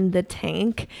like in the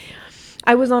tank.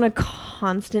 I was on a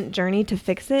constant journey to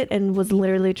fix it and was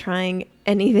literally trying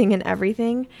anything and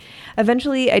everything.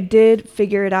 Eventually, I did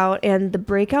figure it out and the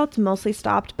breakouts mostly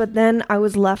stopped, but then I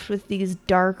was left with these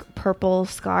dark purple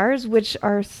scars, which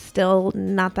are still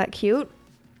not that cute.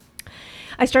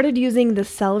 I started using the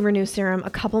Cell Renew Serum a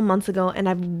couple months ago and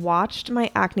I've watched my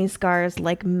acne scars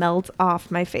like melt off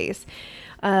my face.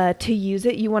 To use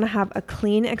it, you want to have a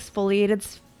clean exfoliated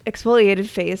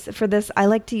face. For this, I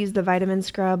like to use the vitamin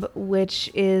scrub, which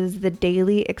is the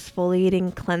daily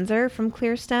exfoliating cleanser from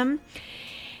Clear Stem.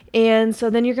 And so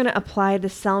then you're going to apply the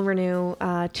Cell Renew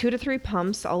 2 to 3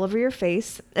 pumps all over your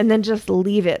face and then just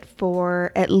leave it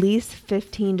for at least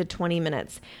 15 to 20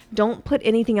 minutes. Don't put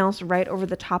anything else right over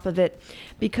the top of it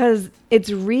because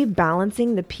it's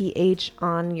rebalancing the pH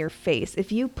on your face.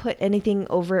 If you put anything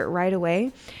over it right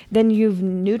away, then you've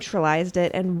neutralized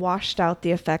it and washed out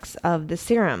the effects of the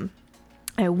serum.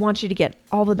 I want you to get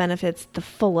all the benefits, the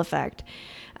full effect.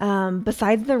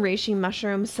 Besides the reishi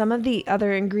mushroom, some of the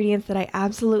other ingredients that I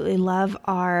absolutely love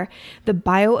are the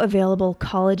bioavailable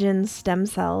collagen stem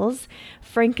cells,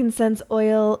 frankincense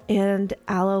oil, and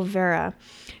aloe vera.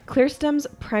 ClearStem's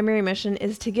primary mission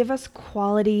is to give us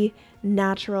quality,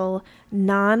 natural,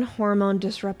 non-hormone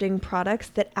disrupting products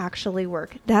that actually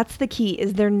work. That's the key,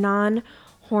 is they're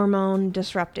non-hormone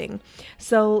disrupting.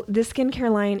 So this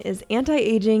skincare line is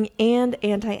anti-aging and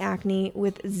anti-acne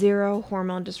with 0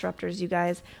 hormone disruptors, you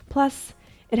guys. Plus,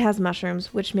 it has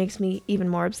mushrooms, which makes me even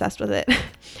more obsessed with it.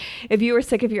 If you are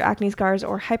sick of your acne scars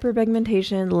or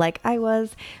hyperpigmentation like I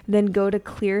was, then go to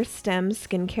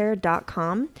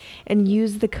clearstemskincare.com and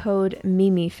use the code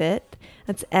MIMIFIT.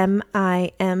 That's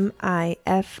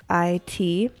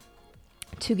MIMIFIT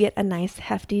to get a nice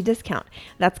hefty discount.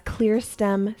 That's Clear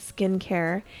Stem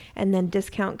Skincare and then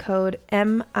discount code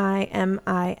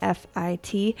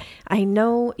MIMIFIT. I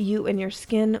know you and your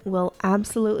skin will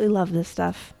absolutely love this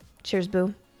stuff. Cheers,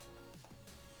 boo.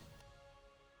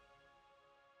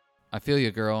 I feel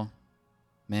you, girl.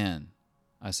 Man,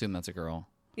 I assume that's a girl.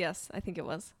 Yes, I think it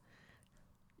was.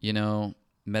 You know,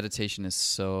 meditation is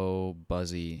so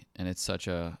buzzy, and it's such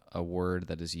a word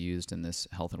that is used in this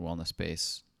health and wellness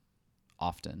space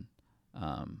often.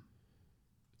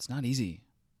 It's not easy.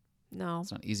 No.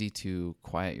 It's not easy to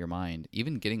quiet your mind.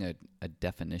 Even getting a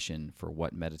definition for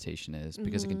what meditation is,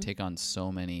 because it can take on so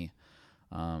many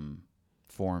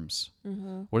forms.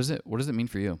 What does it mean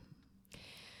for you?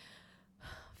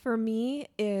 For me,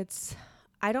 I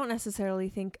don't necessarily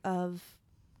think of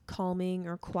calming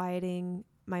or quieting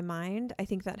my mind. I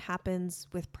think that happens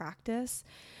with practice.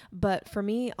 But for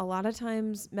me, a lot of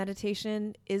times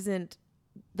meditation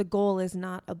the goal is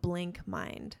not a blank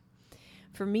mind.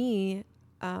 For me,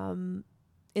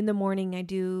 in the morning, I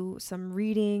do some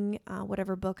reading,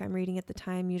 whatever book I'm reading at the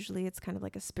time. Usually it's kind of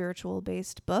like a spiritual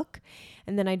based book.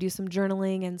 And then I do some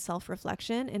journaling and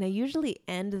self-reflection. And I usually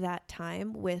end that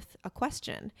time with a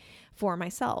question for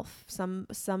myself, some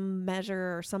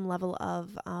measure or some level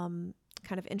of kind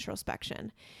of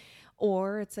introspection.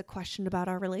 Or it's a question about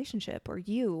our relationship or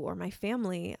you or my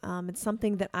family. It's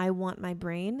something that I want my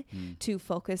brain to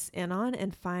focus in on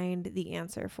and find the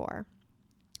answer for.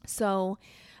 So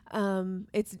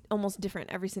it's almost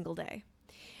different every single day.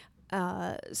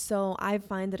 So I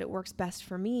find that it works best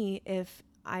for me if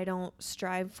I don't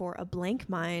strive for a blank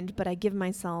mind, but I give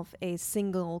myself a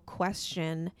single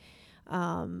question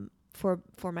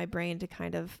for my brain to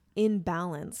kind of in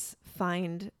balance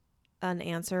find an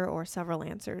answer or several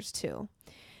answers too.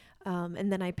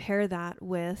 And then I pair that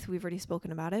with, we've already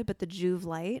spoken about it, but the Juve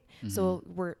light. So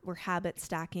we're habit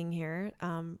stacking here.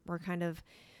 We're kind of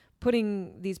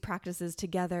putting these practices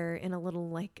together in a little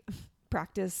like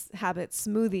practice habit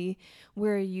smoothie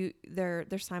where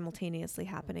they're simultaneously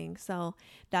happening. So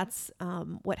that's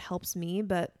what helps me.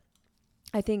 But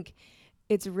I think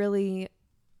it's really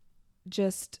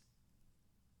just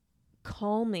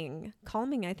calming.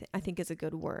 I think is a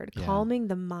good word. Yeah. Calming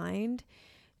the mind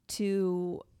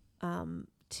to come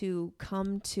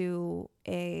to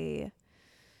a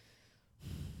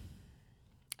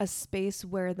space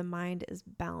where the mind is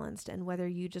balanced, and whether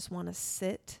you just want to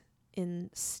sit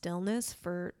in stillness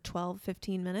for 12,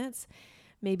 15 minutes,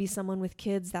 maybe someone with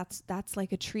kids, that's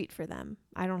like a treat for them.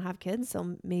 I don't have kids,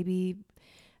 so maybe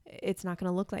it's not going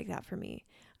to look like that for me.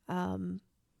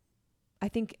 I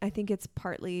think it's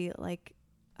partly like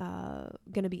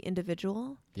going to be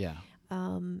individual. Yeah.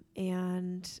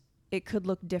 And it could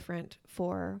look different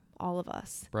for all of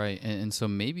us. Right. And so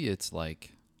maybe it's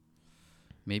like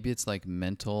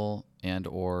mental and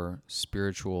or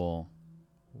spiritual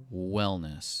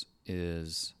wellness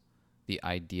is the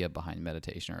idea behind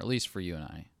meditation, or at least for you and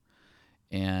I.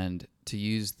 And to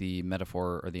use the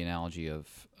metaphor or the analogy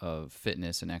of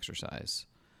fitness and exercise,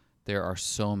 there are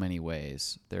so many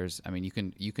ways.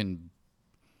 You can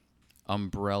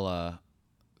umbrella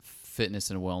fitness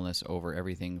and wellness over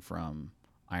everything from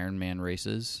Ironman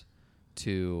races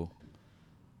to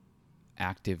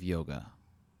active yoga.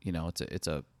 It's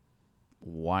a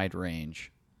wide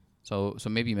range. So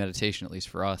maybe meditation, at least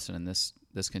for us and in this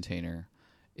container,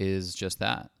 is just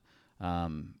that.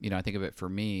 I think of it for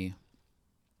me,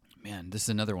 man, this is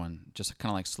another one, just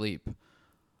kind of like sleep.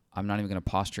 I'm not even going to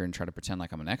posture and try to pretend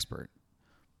like I'm an expert.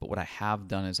 But what I have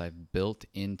done is I've built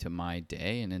into my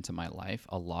day and into my life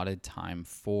allotted time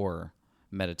for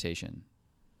meditation.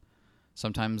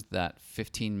 Sometimes that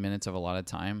 15 minutes of allotted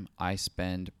time, I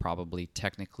spend probably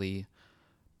technically,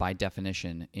 by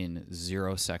definition, in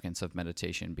 0 seconds of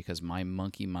meditation because my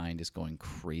monkey mind is going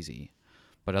crazy.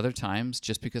 But other times,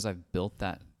 just because I've built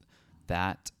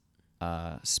that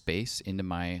space into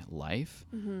my life,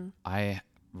 I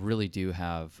really do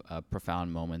have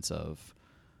profound moments of,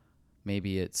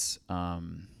 maybe it's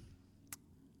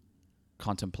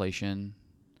contemplation,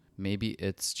 maybe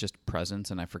it's just presence,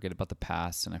 and I forget about the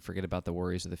past and I forget about the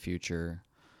worries of the future.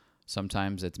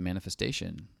 Sometimes it's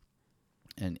manifestation,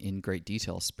 and in great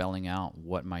detail spelling out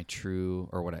what my true,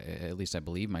 or what at least I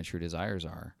believe my true desires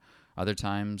are. Other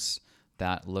times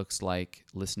that looks like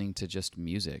listening to just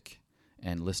music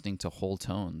and listening to whole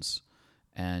tones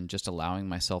and just allowing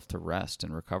myself to rest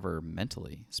and recover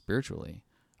mentally, spiritually.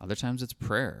 Other times it's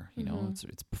prayer.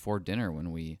 It's before dinner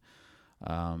when we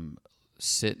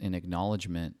sit in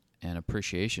acknowledgement and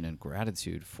appreciation and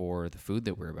gratitude for the food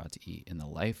that we're about to eat and the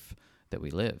life that we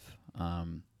live.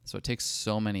 So it takes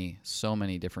so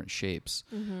many different shapes.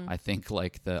 I think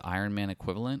like the Ironman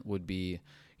equivalent would be,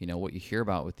 what you hear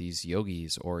about with these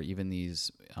yogis or even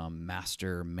these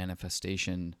master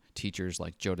manifestation teachers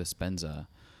like Joe Dispenza,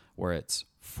 where it's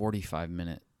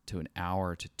 45-minute to an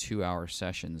hour to 2-hour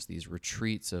sessions, these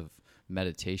retreats of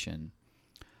meditation.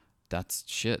 That's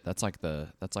shit. That's like the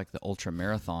ultra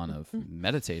marathon of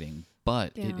meditating,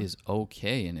 but it is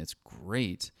okay and it's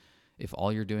great if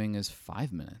all you're doing is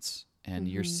 5 minutes and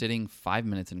you're sitting 5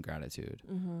 minutes in gratitude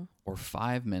or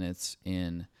 5 minutes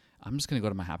in, I'm just going to go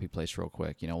to my happy place real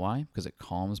quick. You know why? Because it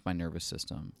calms my nervous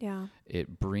system. Yeah.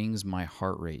 It brings my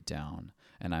heart rate down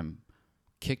and I'm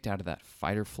kicked out of that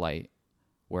fight or flight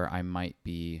where I might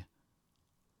be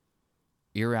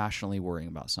irrationally worrying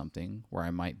about something, where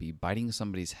I might be biting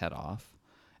somebody's head off,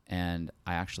 and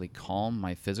I actually calm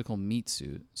my physical meat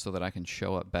suit so that I can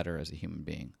show up better as a human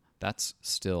being. That's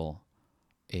still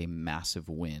a massive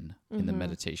win in the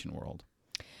meditation world.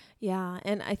 Yeah,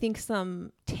 and I think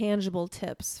some tangible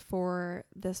tips for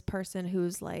this person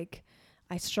who's like,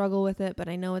 I struggle with it, but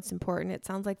I know it's important. It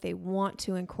sounds like they want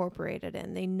to incorporate it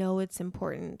in. They know it's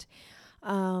important.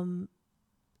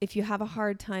 If you have a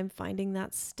hard time finding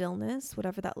that stillness,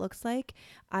 whatever that looks like,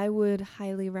 I would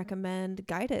highly recommend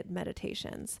guided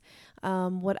meditations.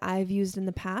 What I've used in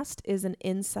the past is an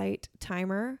Insight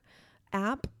timer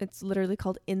app. It's literally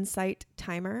called Insight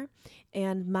Timer.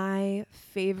 And my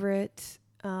favorite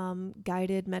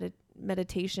guided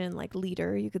meditation like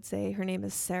leader, you could say, her name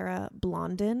is Sarah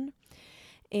Blondin.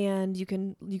 And you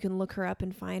can look her up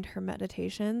and find her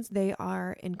meditations. They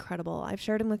are incredible. I've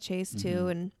shared them with Chase too,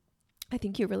 and I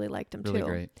think you really liked them too. Really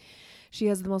great. She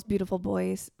has the most beautiful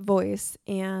voice,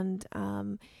 and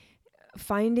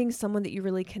finding someone that you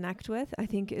really connect with, I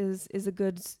think is a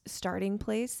good starting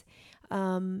place.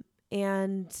 And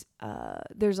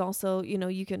there's also,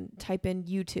 you can type in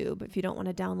YouTube if you don't want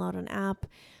to download an app.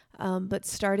 But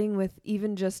starting with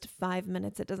even just 5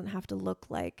 minutes, it doesn't have to look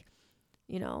like,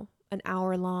 an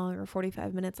hour long or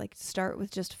 45 minutes. Like start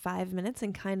with just 5 minutes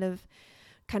and kind of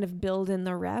build in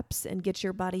the reps and get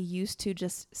your body used to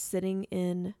just sitting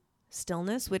in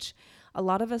stillness, which a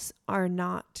lot of us are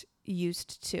not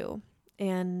used to.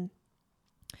 And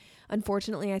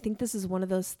unfortunately, I think this is one of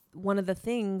the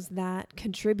things that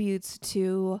contributes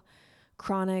to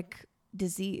chronic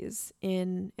disease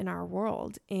in our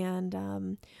world.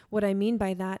 And what I mean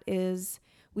by that is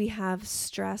we have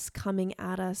stress coming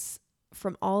at us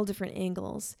from all different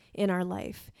angles in our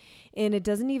life. And it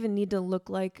doesn't even need to look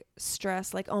like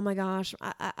stress, like, oh my gosh,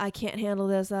 I can't handle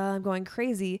this, I'm going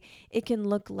crazy. It can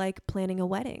look like planning a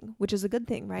wedding, which is a good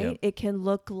thing, right? Yep. It can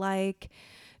look like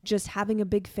just having a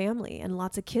big family and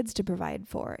lots of kids to provide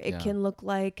for. It can look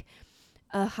like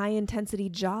a high intensity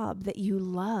job that you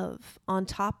love on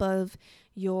top of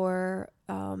your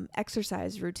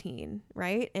exercise routine,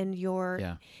 right? And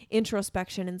your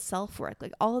introspection and self-work.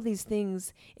 Like all of these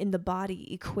things in the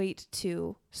body equate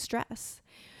to stress,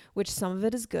 which some of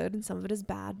it is good and some of it is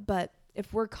bad. But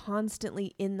if we're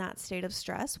constantly in that state of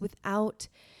stress without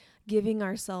giving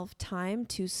ourselves time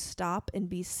to stop and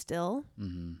be still,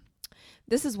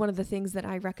 this is one of the things that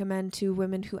I recommend to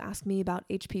women who ask me about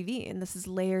HPV. And this is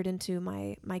layered into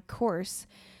my course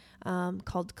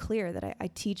called Clear, that I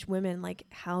teach women like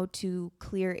how to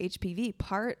clear HPV.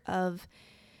 Part of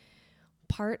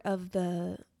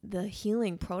the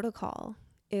healing protocol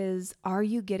is, are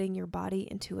you getting your body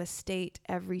into a state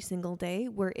every single day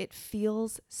where it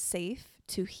feels safe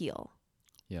to heal?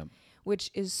 Yeah.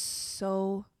 Which is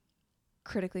so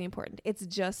critically important. It's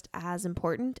just as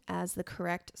important as the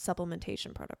correct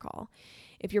supplementation protocol.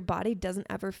 If your body doesn't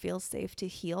ever feel safe to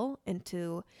heal and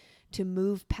to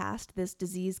move past this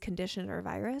disease, condition, or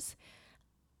virus,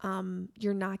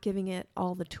 you're not giving it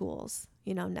all the tools,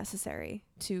 necessary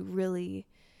to really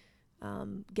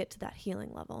get to that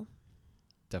healing level.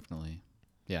 Definitely.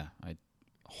 Yeah, I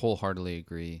wholeheartedly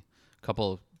agree.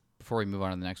 Before we move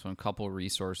on to the next one, couple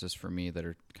resources for me that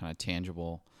are kind of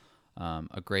tangible.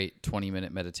 A great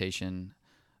 20-minute meditation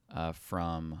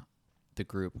from the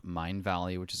group Mind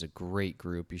Valley, which is a great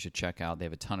group you should check out. They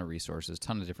have a ton of resources,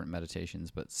 ton of different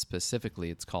meditations, but specifically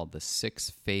it's called the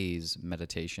 6-phase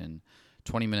meditation,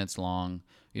 20 minutes long.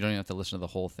 You don't even have to listen to the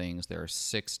whole things. There are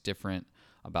 6 different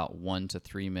about 1 to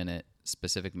 3 minute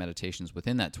specific meditations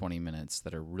within that 20 minutes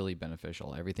that are really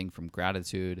beneficial. Everything from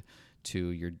gratitude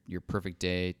to your perfect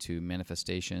day to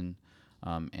manifestation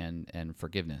and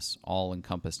forgiveness, all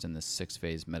encompassed in this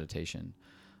 6-phase meditation.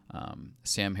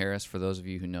 Sam Harris, for those of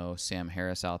you who know Sam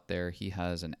Harris out there, he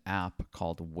has an app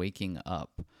called Waking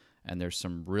Up, and there's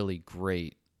some really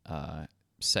great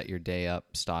set your day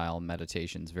up style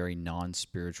meditations, very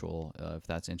non-spiritual, if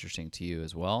that's interesting to you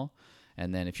as well.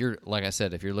 And then if you're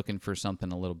looking for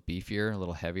something a little beefier, a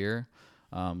little heavier,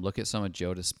 look at some of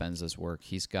Joe Dispenza's work.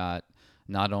 He's got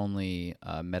not only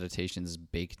meditations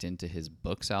baked into his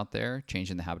books out there,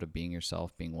 Changing the Habit of Being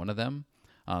Yourself being one of them,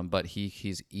 but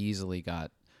he's easily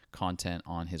got content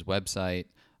on his website,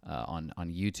 on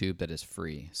YouTube that is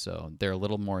free. So they're a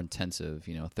little more intensive,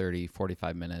 30,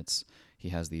 45 minutes. He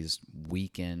has these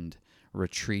weekend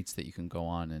retreats that you can go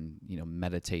on and,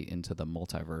 meditate into the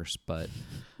multiverse. But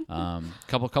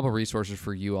couple resources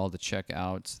for you all to check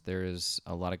out. There's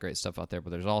a lot of great stuff out there,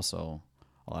 but there's also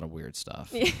a lot of weird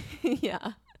stuff.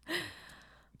 Yeah.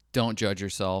 Don't judge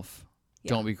yourself. Yeah.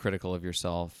 Don't be critical of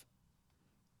yourself.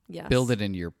 Yes. Build it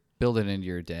into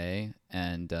your day,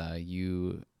 and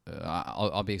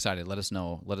I'll be excited. Let us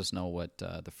know what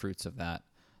the fruits of that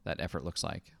effort looks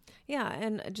like. Yeah,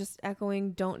 and just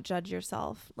echoing, don't judge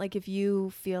yourself. Like if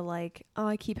you feel like, oh,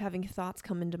 I keep having thoughts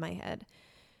come into my head,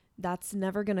 that's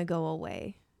never going to go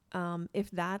away.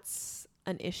 If that's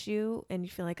an issue and you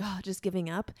feel like, oh, just giving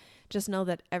up, just know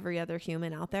that every other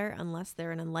human out there, unless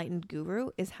they're an enlightened guru,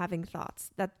 is having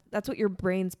thoughts. That's what your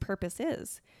brain's purpose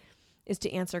is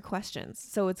to answer questions.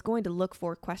 So it's going to look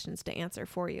for questions to answer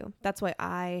for you. That's why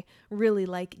I really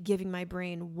like giving my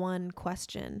brain one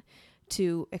question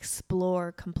to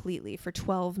explore completely for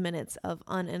 12 minutes of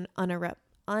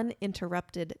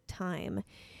uninterrupted time.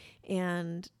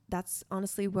 And that's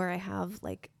honestly where I have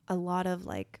like a lot of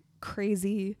like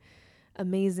crazy,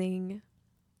 amazing,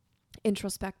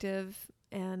 introspective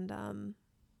and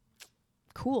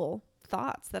cool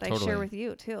thoughts that I share with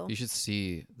you too. You should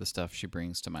see the stuff she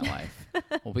brings to my life.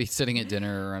 We'll be sitting at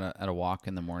dinner or at a walk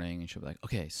in the morning, and she'll be like,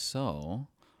 okay, so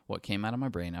what came out of my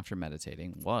brain after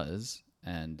meditating was,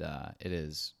 and it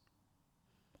is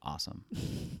awesome.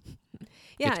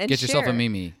 Yeah, and get yourself a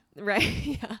Mimi. Right,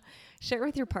 yeah. Share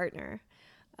with your partner.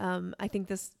 I think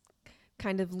this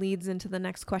kind of leads into the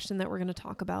next question that we're going to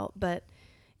talk about, but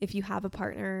if you have a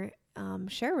partner,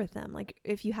 share with them. Like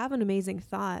if you have an amazing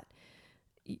thought,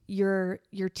 you're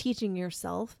teaching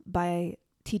yourself by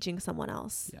teaching someone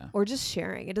else, or just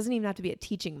sharing. It doesn't even have to be a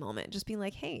teaching moment. Just being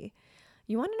like, hey,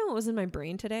 you want to know what was in my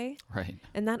brain today? Right.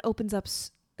 And that opens up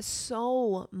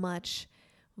so much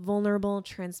vulnerable,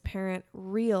 transparent,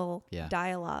 real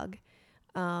dialogue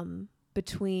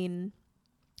between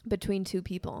two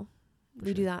people.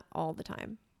 We do that all the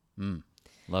time.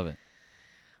 Love it.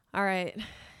 All right.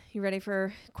 You ready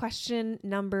for question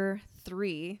number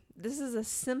 3? This is a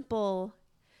simple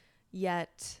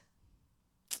yet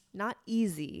not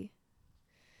easy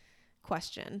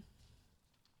question.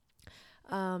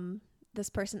 This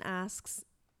person asks,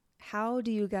 how do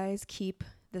you guys keep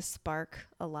the spark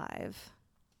alive?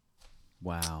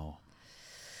 Wow.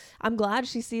 I'm glad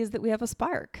she sees that we have a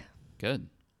spark. Good.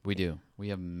 We do. We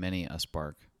have many a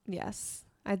spark. Yes.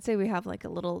 I'd say we have like a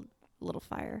little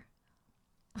fire.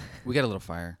 We got a little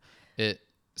fire.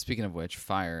 Speaking of which,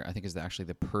 fire, I think, is actually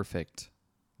the perfect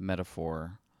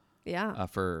metaphor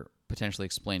for potentially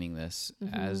explaining this.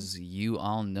 Mm-hmm. As you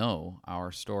all know,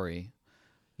 our story,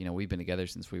 we've been together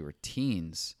since we were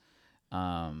teens.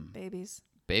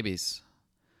 Babies.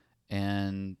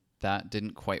 And that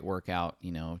didn't quite work out,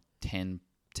 10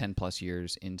 plus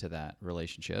years into that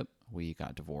relationship. We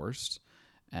got divorced.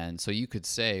 And so you could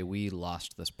say we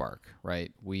lost the spark,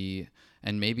 right?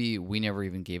 And maybe we never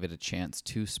even gave it a chance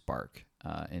to spark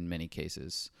in many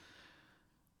cases.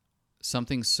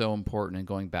 Something so important, and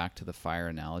going back to the fire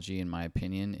analogy, in my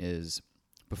opinion, is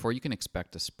before you can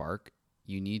expect a spark,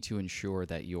 you need to ensure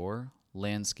that your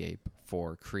landscape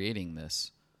for creating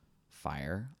this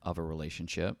fire of a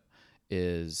relationship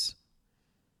is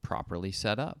properly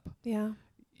set up. Yeah.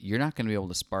 You're not going to be able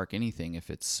to spark anything if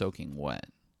it's soaking wet.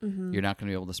 Mm-hmm. You're not going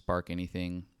to be able to spark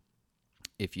anything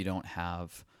if you don't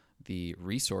have the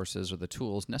resources or the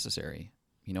tools necessary.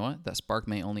 You know what? That spark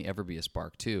may only ever be a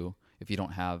spark too if you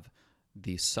don't have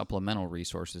the supplemental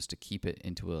resources to keep it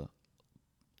into a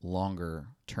longer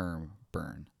term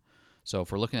burn. So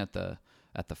if we're looking at the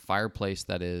fireplace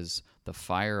that is the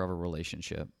fire of a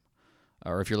relationship,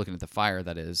 or if you're looking at the fire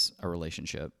that is a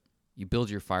relationship, you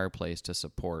build your fireplace to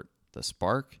support the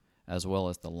spark as well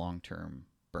as the long-term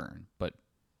burn. But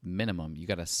minimum, you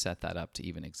got to set that up to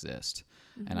even exist.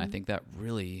 Mm-hmm. And I think that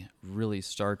really, really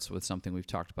starts with something we've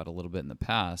talked about a little bit in the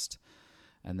past,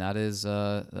 and that is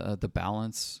the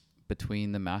balance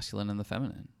between the masculine and the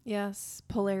feminine. Yes,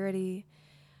 polarity.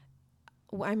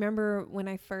 I remember when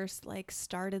I first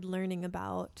started learning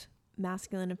about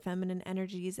masculine and feminine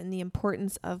energies and the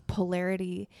importance of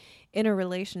polarity in a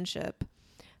relationship,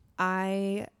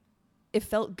 it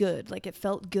felt good. It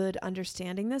felt good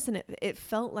understanding this, and it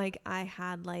felt like I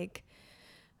had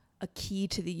a key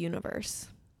to the universe.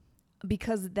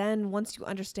 Because then once you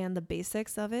understand the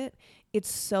basics of it,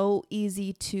 it's so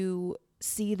easy to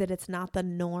see that it's not the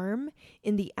norm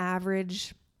in the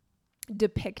average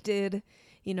depicted,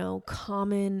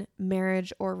 common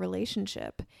marriage or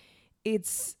relationship.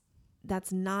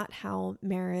 That's not how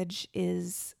marriage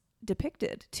is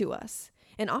depicted to us.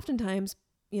 And oftentimes,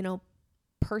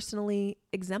 personally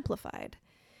exemplified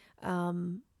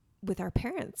with our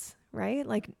parents, right?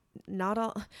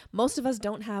 Most of us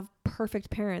don't have perfect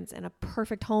parents and a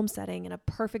perfect home setting and a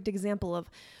perfect example of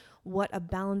what a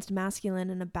balanced masculine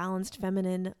and a balanced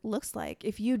feminine looks like.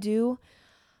 If you do,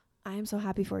 I am so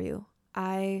happy for you.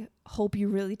 I hope you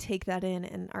really take that in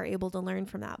and are able to learn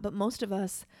from that. But most of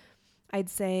us, I'd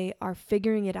say, are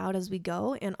figuring it out as we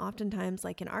go. And oftentimes,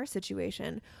 in our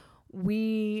situation,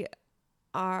 we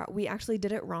actually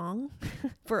did it wrong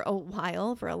for a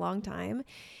while, for a long time.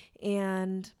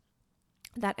 And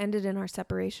that ended in our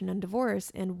separation and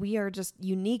divorce. And we are just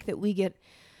unique that we get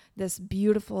this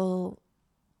beautiful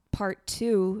part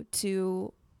 2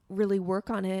 to really work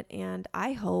on it. And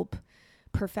I hope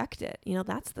perfect it.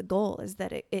 That's the goal, is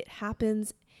that it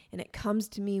happens and it comes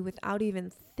to me without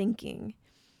even thinking,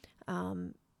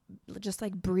 just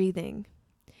breathing.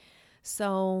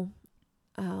 So,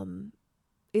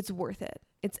 it's worth it.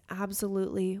 It's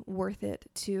absolutely worth it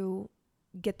to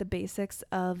get the basics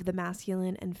of the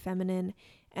masculine and feminine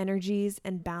energies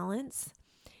and balance,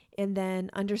 and then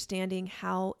understanding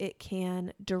how it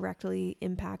can directly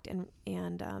impact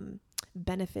and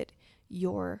benefit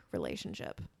your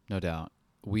relationship. No doubt.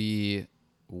 We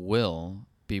will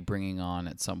be bringing on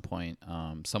at some point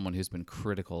someone who's been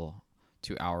critical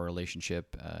to our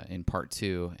relationship in part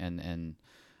 2 and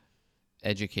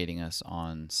educating us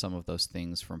on some of those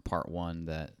things from part 1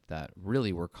 that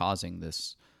really were causing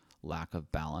this lack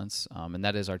of balance. And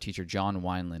that is our teacher, John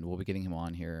Wineland. We'll be getting him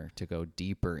on here to go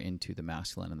deeper into the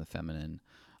masculine and the feminine,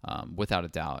 without a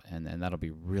doubt. And that'll be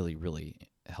really, really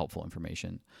helpful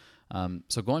information.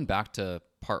 So going back to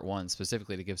part 1,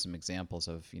 specifically to give some examples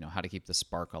of, how to keep the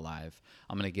spark alive,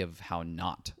 I'm going to give how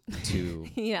not to,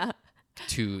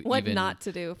 to what even not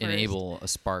to do first. Enable a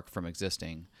spark from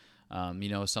existing.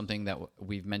 Something that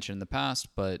we've mentioned in the past,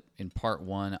 but in part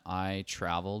 1, I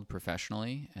traveled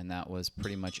professionally, and that was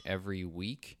pretty much every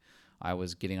week. I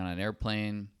was getting on an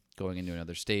airplane, going into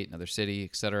another state, another city,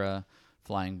 etc.,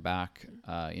 flying back,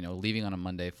 leaving on a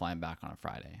Monday, flying back on a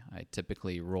Friday. I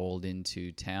typically rolled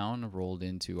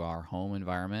into our home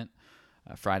environment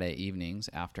Friday evenings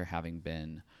after having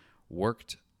been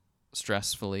worked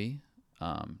stressfully,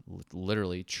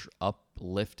 literally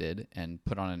uplifted and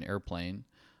put on an airplane,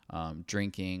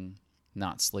 drinking,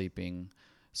 not sleeping.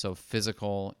 So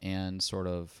physical and sort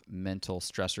of mental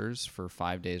stressors for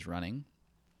 5 days running,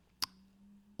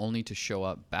 only to show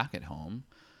up back at home,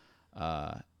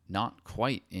 not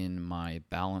quite in my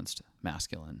balanced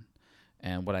masculine.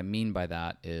 And what I mean by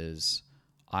that is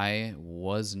I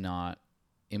was not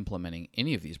implementing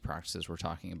any of these practices we're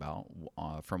talking about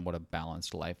from what a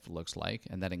balanced life looks like.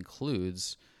 And that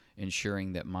includes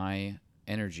ensuring that my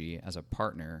energy as a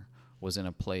partner was in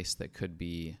a place that could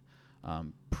be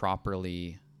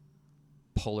properly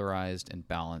polarized and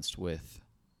balanced with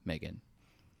Megan.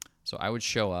 So I would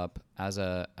show up as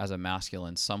a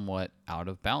masculine somewhat out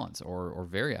of balance or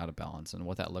very out of balance. And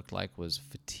what that looked like was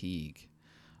fatigue.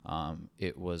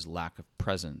 It was lack of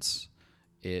presence.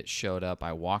 It showed up,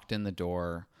 I walked in the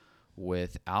door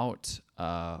without,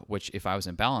 which if I was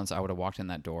in balance, I would have walked in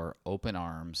that door, open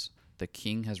arms. The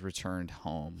king has returned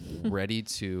home, ready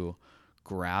to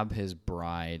grab his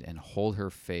bride and hold her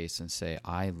face and say,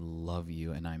 I love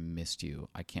you and I missed you.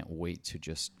 I can't wait to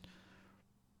just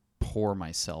pour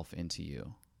myself into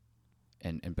you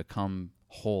and become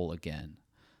whole again.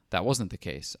 That wasn't the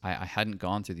case. I hadn't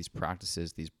gone through these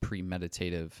practices, these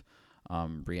premeditative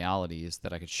realities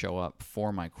that I could show up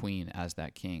for my queen as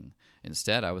that king.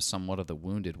 Instead, I was somewhat of the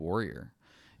wounded warrior.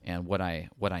 And what I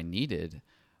needed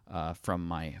from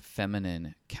my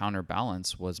feminine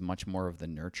counterbalance was much more of the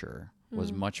nurturer,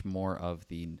 was much more of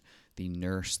the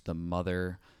nurse, the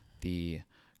mother, the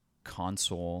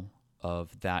console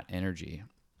of that energy.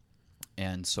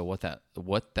 And so what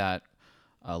that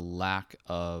lack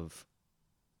of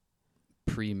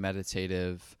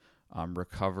premeditative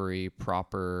recovery,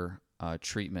 proper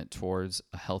treatment towards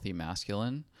a healthy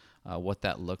masculine, what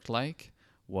that looked like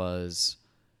was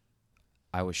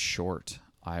I was short.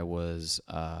 I was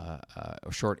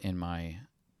short in my...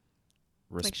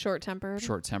 like short-tempered?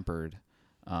 Short-tempered.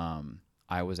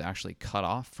 I was actually cut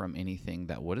off from anything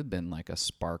that would have been like a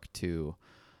spark to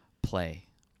play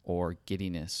or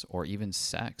giddiness or even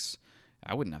sex.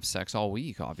 I wouldn't have sex all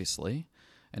week, obviously.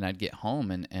 And I'd get home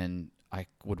and I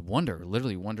would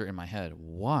literally wonder in my head,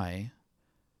 why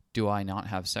do I not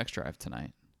have sex drive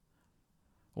tonight?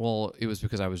 Well, it was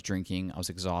because I was drinking, I was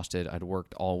exhausted, I'd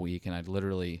worked all week, and I'd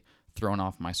literally thrown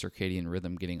off my circadian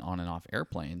rhythm getting on and off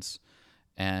airplanes.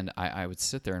 And I would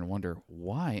sit there and wonder,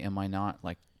 why am I not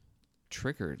like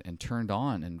triggered and turned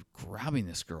on and grabbing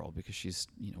this girl because she's,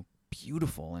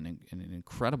 beautiful and an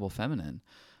incredible feminine.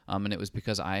 And it was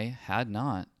because I had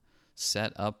not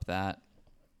set up that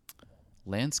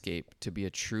landscape to be a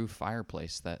true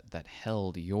fireplace that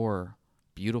held your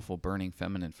beautiful burning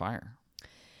feminine fire.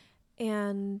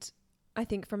 And I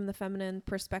think from the feminine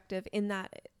perspective, in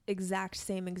that exact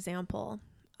same example,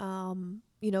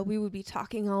 we would be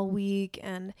talking all week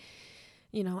and,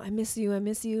 I miss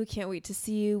you, can't wait to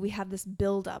see you. We have this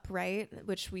build up, right?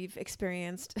 Which we've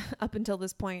experienced up until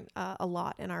this point a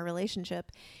lot in our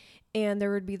relationship. And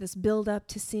there would be this build up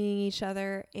to seeing each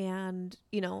other. And,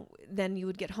 then you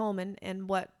would get home and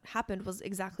what happened was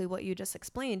exactly what you just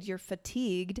explained. You're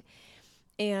fatigued.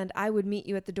 And I would meet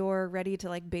you at the door ready to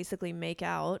like basically make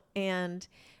out. And,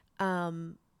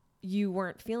 you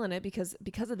weren't feeling it because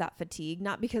of that fatigue,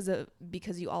 not because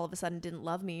you all of a sudden didn't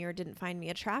love me or didn't find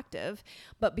me attractive,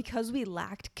 but because we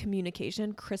lacked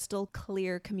communication, crystal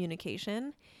clear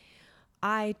communication.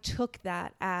 I took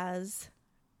that as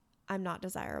I'm not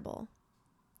desirable.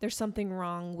 There's something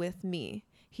wrong with me.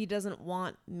 He doesn't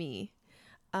want me.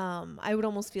 I would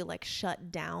almost feel like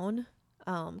shut down,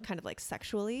 kind of like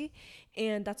sexually.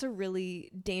 And that's a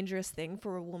really dangerous thing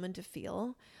for a woman to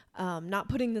feel. Not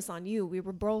putting this on you. We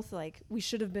were both like, we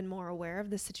should have been more aware of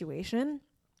the situation.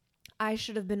 I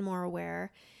should have been more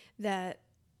aware that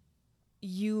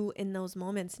you in those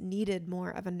moments needed more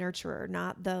of a nurturer,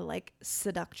 not the like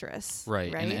seductress.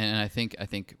 Right. And I think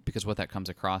because what that comes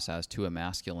across as to a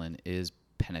masculine is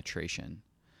penetration.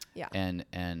 Yeah.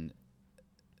 And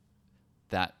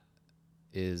that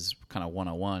is kind of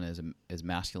 101 is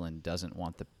masculine doesn't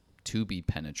want to be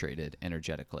penetrated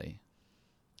energetically.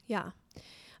 Yeah.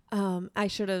 I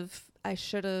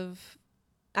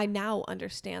now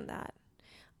understand that.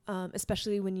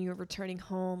 Especially when you're returning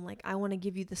home, like I want to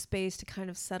give you the space to kind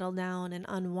of settle down and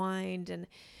unwind and,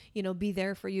 be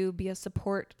there for you, be a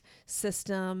support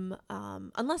system.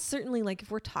 Unless certainly like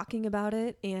if we're talking about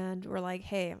it and we're like,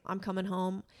 hey, I'm coming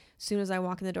home as soon as I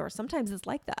walk in the door. Sometimes it's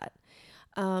like that.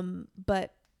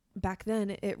 But back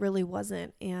then it really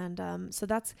wasn't. And so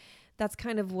that's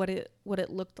kind of what it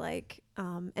looked like.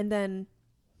 And then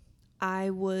I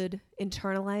would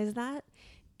internalize that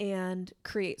and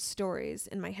create stories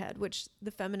in my head, which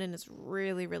the feminine is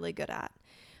really, really good at.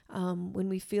 When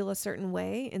we feel a certain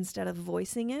way, instead of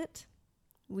voicing it,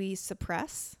 we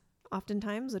suppress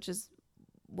oftentimes, which is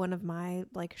one of my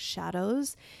like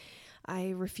shadows. I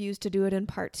refuse to do it in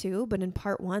part 2, but in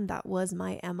part 1, that was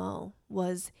my MO,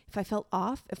 was if I felt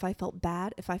off, if I felt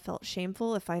bad, if I felt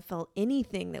shameful, if I felt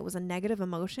anything that was a negative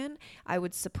emotion, I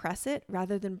would suppress it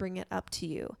rather than bring it up to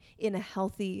you in a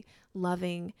healthy,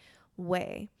 loving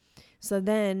way. So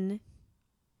then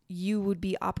you would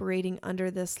be operating under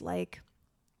this like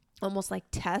almost like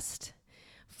test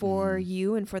for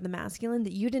you and for the masculine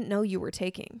that you didn't know you were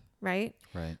taking, right?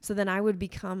 Right. So then I would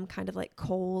become kind of like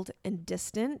cold and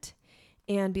distant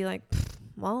and be like,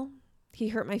 well, he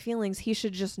hurt my feelings. He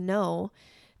should just know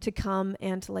to come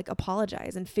and to like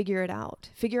apologize and figure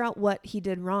out what he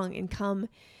did wrong and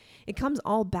it comes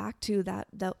all back to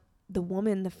the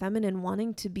woman, the feminine,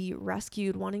 wanting to be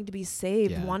rescued, wanting to be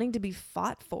saved, wanting to be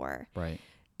fought for. Right.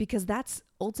 Because that's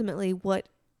ultimately what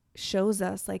shows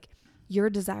us like, you're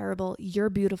desirable, you're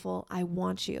beautiful, I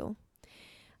want you.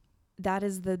 That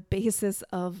is the basis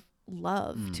of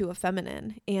love to a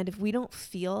feminine. And if we don't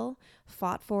feel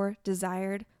fought for,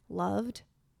 desired, loved,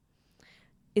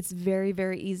 it's very,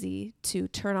 very easy to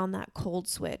turn on that cold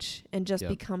switch and just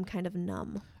become kind of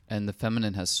numb. And the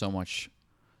feminine has so much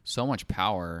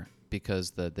power,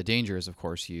 because the danger is, of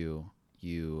course, you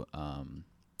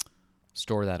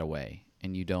store that away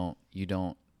and you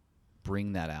don't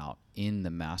bring that out in the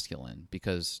masculine,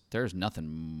 because there's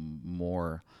nothing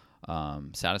more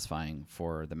satisfying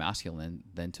for the masculine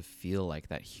than to feel like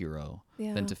that hero,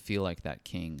 than to feel like that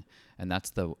king. And that's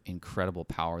the incredible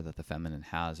power that the feminine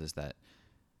has, is that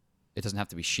it doesn't have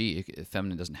to be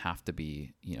feminine doesn't have to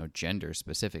be, gender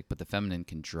specific, but the feminine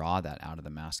can draw that out of the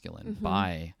masculine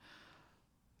by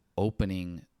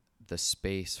opening the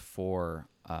space for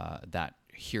that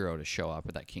hero to show up,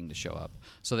 or that king to show up.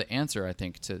 So the answer, I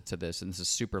think, to this, and this is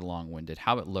super long-winded,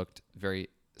 how it looked very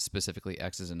specifically,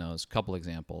 X's and O's, couple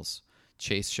examples.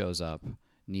 Chase shows up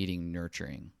needing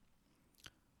nurturing.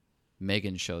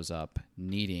 Megan shows up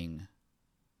needing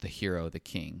the hero, the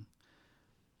king.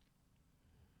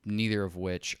 Neither of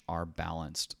which are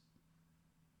balanced.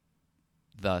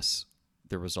 Thus,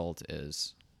 the result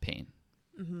is pain.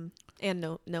 Mm-hmm.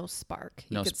 And no spark,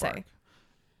 you no could spark. say.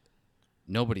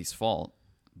 Nobody's fault.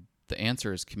 The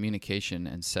answer is communication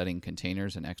and setting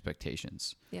containers and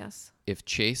expectations. Yes. If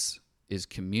Chase is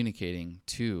communicating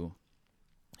to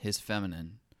his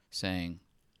feminine, saying,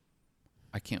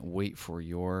 I can't wait for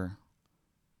your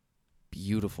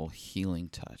beautiful healing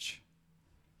touch,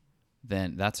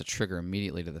 then that's a trigger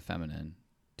immediately to the feminine.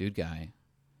 Dude guy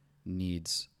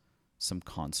needs some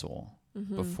console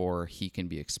before he can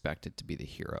be expected to be the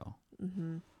hero.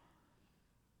 Mm-hmm.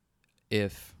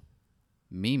 If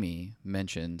Mimi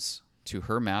mentions to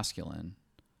her masculine,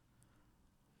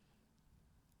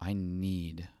 I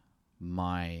need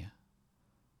my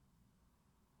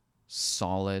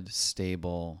solid,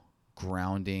 stable,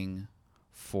 grounding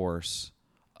force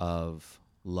of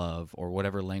love, or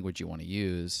whatever language you want to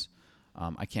use.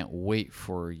 I can't wait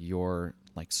for your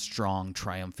like strong,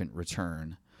 triumphant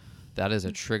return. That is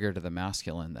a trigger to the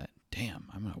masculine that, damn,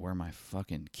 I'm going to wear my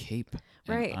fucking cape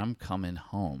and right. I'm coming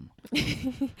home.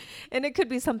 And it could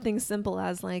be something simple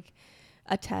as like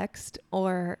a text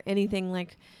or anything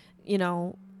like,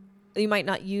 you might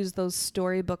not use those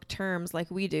storybook terms like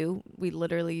we do. We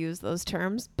literally use those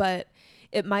terms, but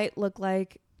it might look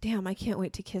like, damn, I can't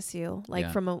wait to kiss you,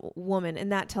 from a woman.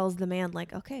 And that tells the man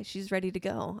like, okay, she's ready to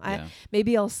go.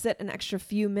 Maybe I'll sit an extra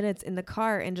few minutes in the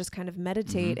car and just kind of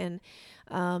meditate and,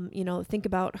 think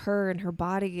about her and her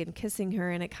body and kissing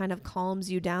her. And it kind of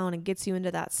calms you down and gets you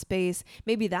into that space.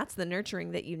 Maybe that's the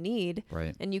nurturing that you need.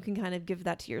 Right. And you can kind of give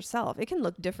that to yourself. It can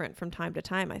look different from time to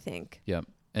time, I think. Yep.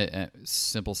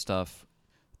 Simple stuff.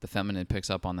 The feminine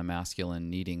picks up on the masculine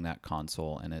needing that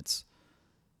console, and it's,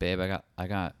 babe, I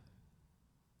got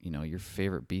your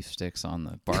favorite beef sticks on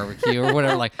the barbecue or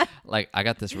whatever. like I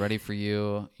got this ready for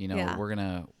you.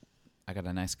 I got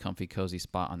a nice comfy cozy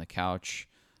spot on the couch.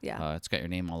 Yeah. It's got your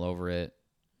name all over it.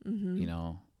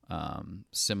 Mm-hmm.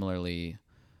 Similarly,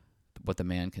 what the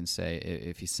man can say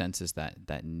if he senses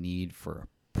that need for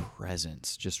a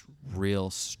presence, just real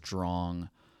strong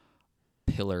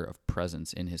pillar of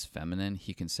presence in his feminine,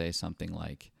 he can say something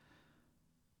like,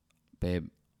 babe,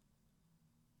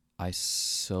 I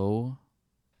so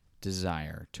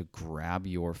desire to grab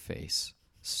your face,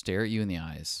 stare at you in the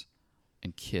eyes,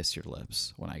 and kiss your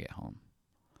lips when I get home.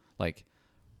 Like,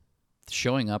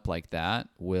 showing up like that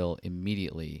will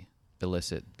immediately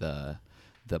elicit the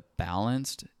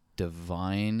balanced,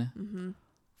 divine,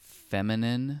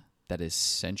 feminine that is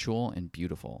sensual and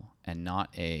beautiful, and not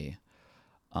a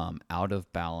out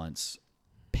of balance,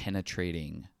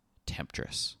 penetrating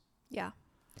temptress. Yeah.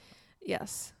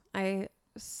 Yes, I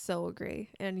so agree,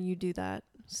 and you do that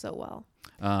so well.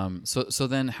 So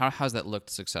then how's that looked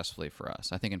successfully for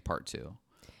us? I think in part 2.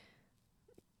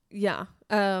 Yeah.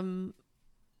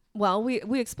 Well,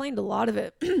 we explained a lot of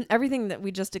it. Everything that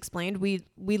we just explained, we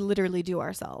literally do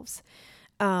ourselves.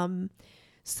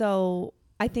 So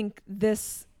I think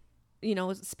this,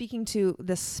 speaking to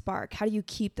the spark, how do you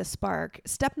keep the spark?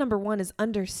 Step number 1 is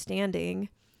understanding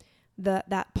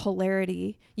that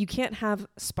polarity. You can't have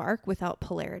spark without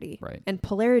polarity. Right. And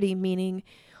polarity meaning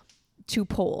 2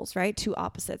 poles, right? 2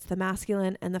 opposites, the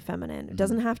masculine and the feminine. It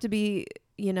doesn't have to be,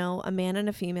 a man and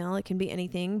a female. It can be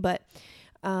anything. But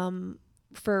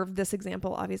for this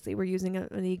example, obviously, we're using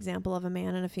the example of a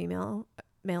man and a female,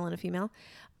 male and a female.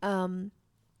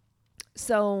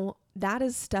 So that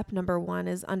is step number 1,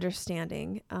 is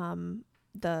understanding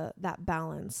that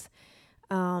balance.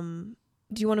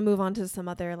 Do you want to move on to some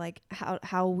other, like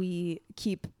how we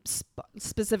keep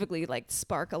specifically like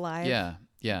spark alive?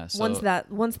 Yeah. So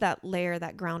once that layer,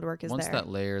 that groundwork is there. Once that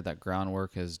layer, that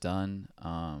groundwork is done,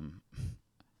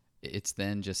 it's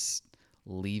then just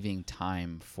leaving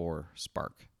time for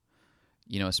spark.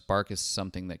 A spark is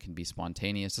something that can be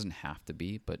spontaneous. It doesn't have to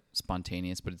be, but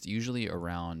spontaneous. But it's usually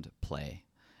around play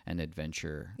and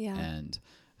adventure, and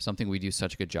something we do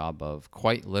such a good job of.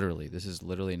 Quite literally, this is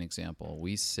literally an example.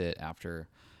 We sit after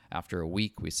a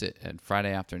week. We sit at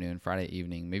Friday afternoon, Friday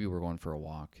evening. Maybe we're going for a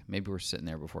walk. Maybe we're sitting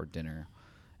there before dinner,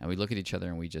 and we look at each other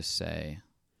and we just say,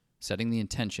 setting the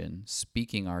intention,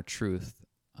 speaking our truth.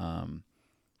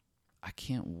 I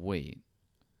can't wait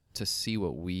to see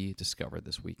what we discover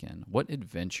this weekend. What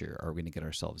adventure are we going to get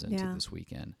ourselves into this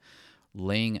weekend?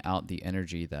 Laying out the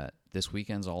energy that this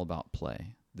weekend's all about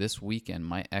play. This weekend,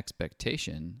 my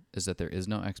expectation is that there is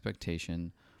no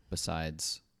expectation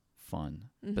besides fun,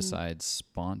 besides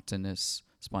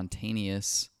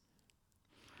spontaneous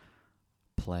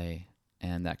play.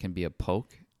 And that can be a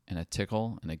poke and a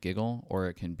tickle and a giggle, or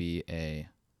it can be a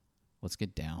let's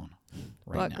get down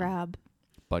right now.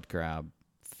 Butt grab,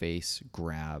 face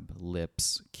grab,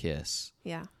 lips kiss.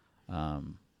 Yeah.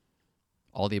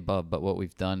 All the above. But what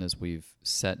we've done is we've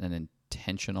set an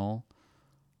intentional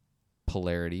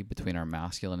polarity between our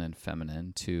masculine and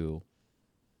feminine to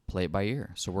play it by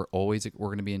ear. So we're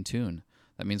going to be in tune.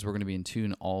 That means we're going to be in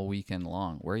tune all weekend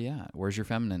long. Where are you at? Where's your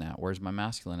feminine at? Where's my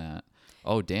masculine at?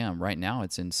 Oh, damn. Right now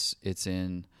it's in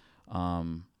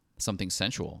something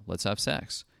sensual. Let's have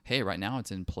sex. Hey, right now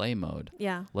it's in play mode.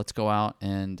 Yeah. Let's go out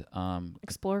and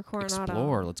explore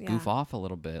Coronado. Let's goof off a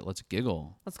little bit. Let's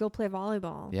giggle. Let's go play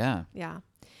volleyball. Yeah. Yeah.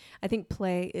 I think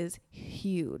play is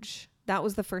huge. That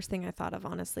was the first thing I thought of,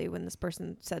 honestly, when this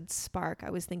person said spark. I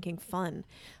was thinking fun.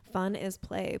 Fun is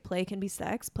play. Play can be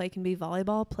sex. Play can be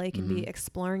volleyball. Play can be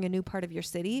exploring a new part of your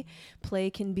city. Play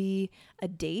can be a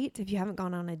date. If you haven't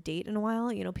gone on a date in a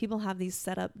while, people have these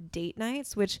set up date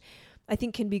nights, which I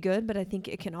think can be good, but I think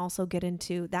it can also get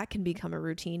into, that can become a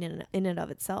routine in and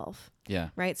of itself. Yeah.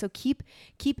 Right. So keep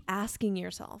asking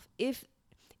yourself,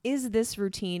 is this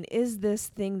routine, is this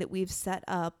thing that we've set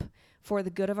up for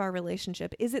the good of our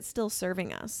relationship, is it still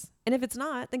serving us? And if it's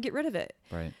not, then get rid of it.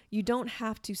 Right. You don't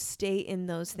have to stay in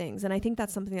those things. And I think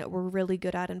that's something that we're really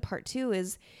good at in part 2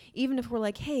 is, even if we're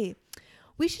like, hey,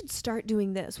 we should start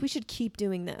doing this, we should keep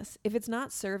doing this. If it's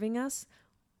not serving us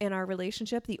in our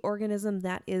relationship, the organism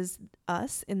that is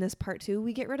us in this part 2,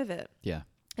 we get rid of it. Yeah.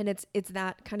 And it's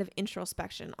that kind of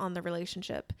introspection on the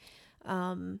relationship.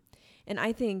 And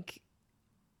I think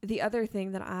the other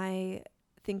thing that I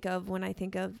think of when I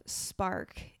think of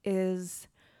spark is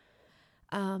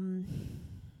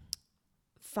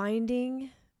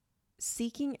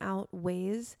seeking out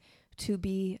ways to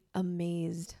be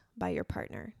amazed by your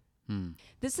partner.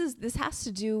 This has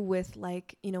to do with,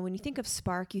 like, when you think of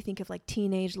spark, you think of like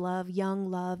teenage love,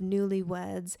 young love,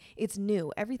 newlyweds. It's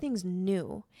new. Everything's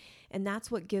new. And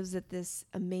that's what gives it this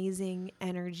amazing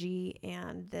energy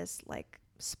and this like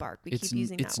spark. We keep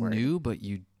using that word. It's new, but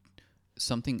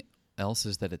something else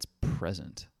is that it's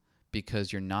present,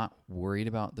 because you're not worried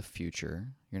about the future.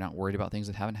 You're not worried about things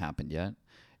that haven't happened yet.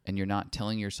 And you're not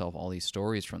telling yourself all these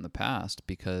stories from the past,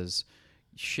 because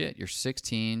you're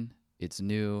 16, it's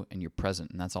new, and you're present.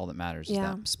 And that's all that matters is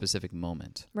that specific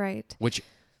moment. Right. Which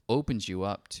opens you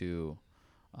up to,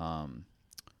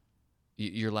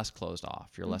 you're less closed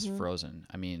off. You're less frozen.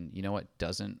 I mean, you know what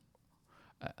doesn't,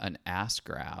 an ass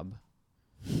grab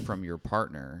from your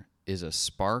partner is a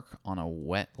spark on a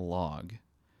wet log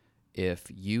if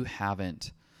you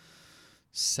haven't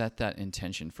set that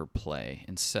intention for play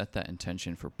and set that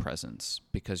intention for presence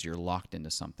because you're locked into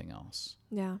something else.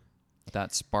 Yeah.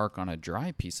 That spark on a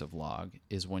dry piece of log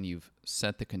is when you've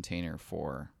set the container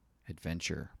for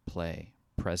adventure, play,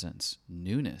 presence,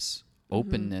 newness,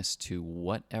 openness to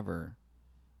whatever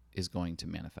is going to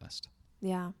manifest.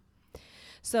 Yeah.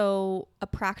 So a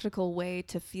practical way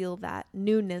to feel that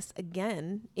newness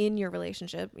again in your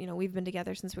relationship, you know, we've been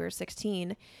together since we were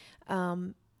 16,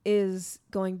 is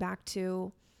going back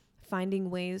to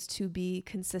finding ways to be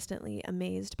consistently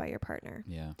amazed by your partner.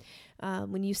 Yeah.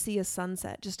 When you see a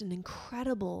sunset, just an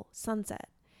incredible sunset,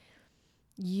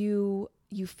 you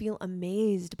feel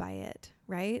amazed by it,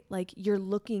 right? Like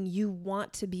you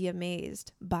want to be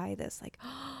amazed by this. Like,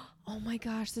 oh my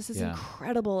gosh, this is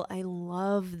incredible. I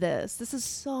love this. This is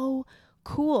so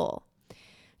cool.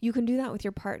 You can do that with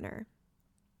your partner.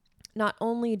 Not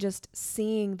only just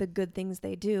seeing the good things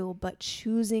they do, but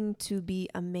choosing to be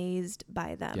amazed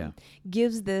by them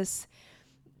gives this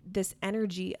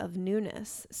energy of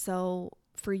newness. So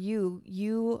for you,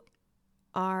 you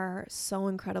are so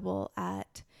incredible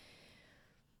at,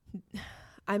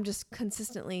 I'm just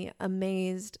consistently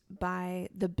amazed by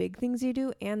the big things you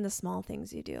do and the small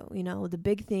things you do. You know, the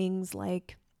big things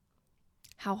like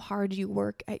how hard you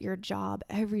work at your job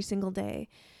every single day.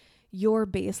 Your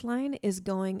baseline is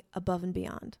going above and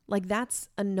beyond. Like that's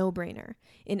a no-brainer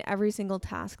in every single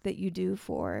task that you do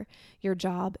for your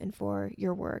job and for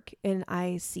your work. And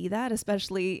I see that,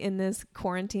 especially in this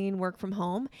quarantine work from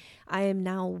home. I am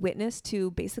now witness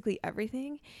to basically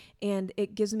everything. And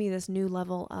it gives me this new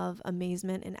level of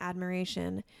amazement and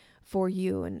admiration for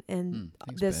you and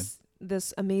thanks,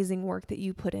 this amazing work that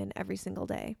you put in every single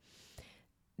day.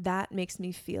 That makes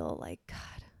me feel like,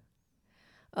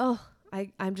 God,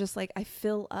 I'm just like, I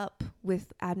fill up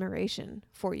with admiration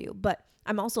for you, but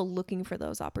I'm also looking for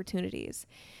those opportunities.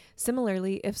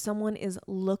 Similarly, if someone is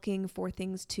looking for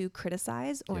things to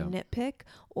criticize or nitpick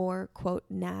or quote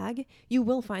nag, you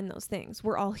will find those things.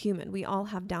 We're all human. We all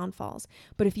have downfalls.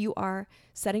 But if you are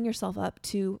setting yourself up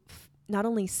to not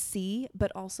only see,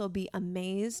 but also be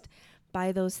amazed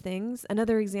by those things.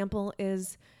 Another example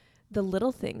is the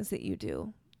little things that you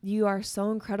do. You are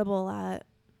so incredible at,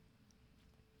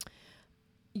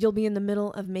 you'll be in the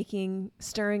middle of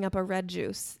stirring up a red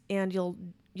juice and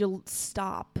you'll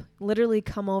stop, literally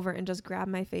come over and just grab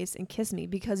my face and kiss me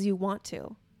because you want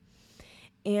to.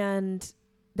 And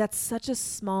that's such a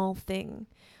small thing.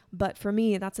 But for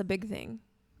me, that's a big thing.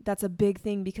 That's a big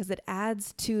thing because it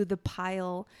adds to the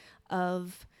pile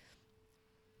of,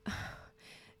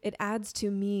 it adds to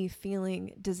me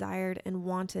feeling desired and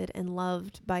wanted and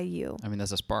loved by you. I mean,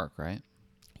 that's a spark, right?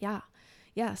 Yeah.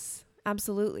 Yes.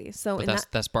 Absolutely. So but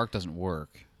that spark doesn't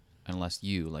work unless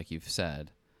you, like you've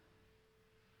said,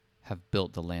 have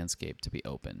built the landscape to be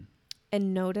open.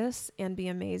 And notice and be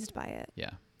amazed by it.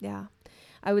 Yeah. Yeah.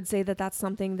 I would say that that's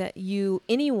something that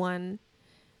anyone,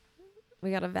 we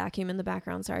got a vacuum in the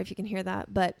background. Sorry if you can hear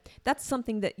that. But that's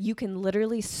something that you can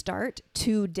literally start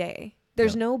today.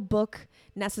 There's no book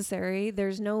necessary.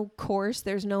 There's no course.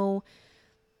 There's no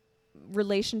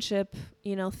relationship,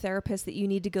 therapist that you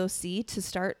need to go see to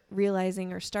start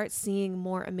realizing or start seeing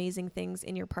more amazing things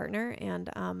in your partner.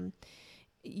 And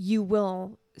you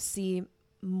will see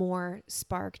more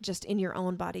spark just in your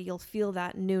own body. You'll feel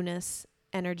that newness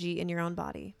energy in your own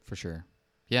body. For sure.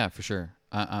 Yeah, for sure.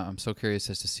 I'm so curious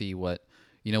as to see what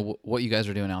you guys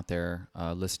are doing out there,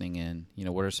 listening in.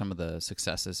 What are some of the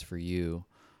successes for you?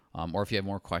 Or if you have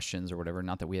more questions or whatever,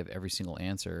 not that we have every single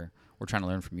answer, we're trying to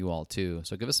learn from you all too.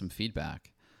 So give us some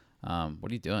feedback. What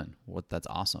are you doing? That's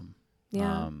awesome.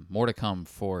 Yeah. More to come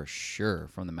for sure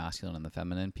from the masculine and the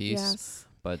feminine piece. Yes.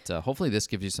 But hopefully this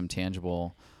gives you some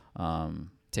tangible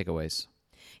takeaways.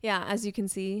 Yeah. As you can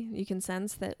see, you can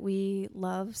sense that we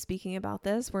love speaking about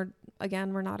this. We're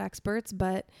not experts,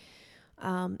 but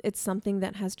it's something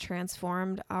that has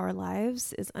transformed our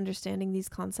lives, is understanding these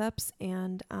concepts.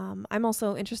 And I'm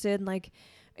also interested,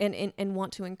 and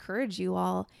want to encourage you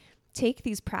all, take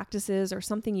these practices or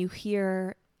something you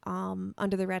hear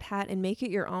under the Red Hat and make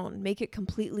it your own. Make it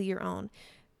completely your own.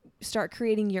 Start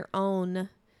creating your own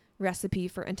recipe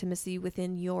for intimacy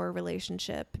within your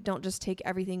relationship. Don't just take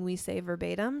everything we say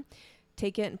verbatim.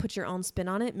 Take it and put your own spin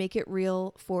on it. Make it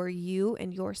real for you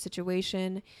and your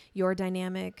situation, your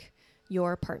dynamic,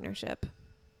 your partnership.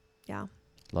 Yeah.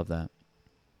 Love that.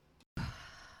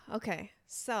 Okay.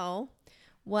 So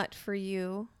what for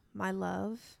you, my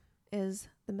love, is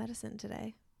the medicine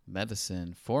today?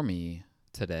 Medicine for me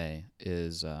today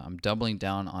is I'm doubling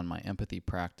down on my empathy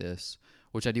practice,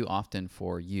 which I do often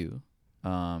for you,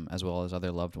 as well as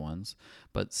other loved ones.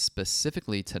 But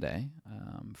specifically today,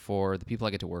 for the people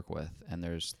I get to work with, and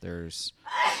there's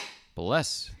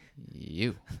bless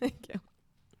you. Thank you.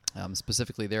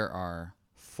 Specifically, there are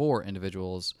 4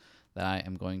 individuals that I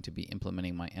am going to be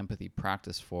implementing my empathy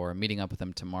practice for. I'm meeting up with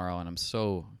them tomorrow, and I'm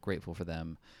so grateful for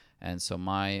them. And so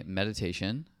my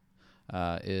meditation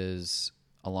is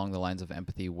along the lines of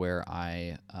empathy, where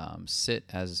I sit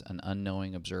as an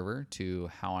unknowing observer to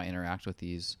how I interact with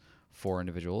these 4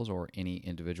 individuals or any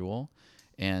individual,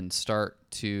 and start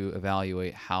to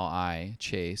evaluate how I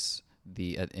chase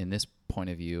in this point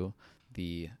of view,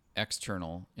 the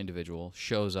external individual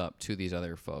shows up to these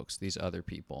other folks, these other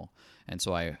people. And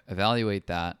so I evaluate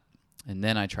that, and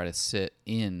then I try to sit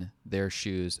in their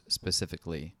shoes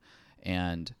specifically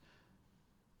and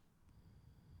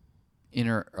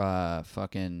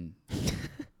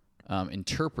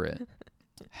interpret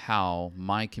how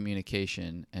my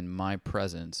communication and my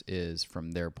presence is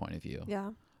from their point of view.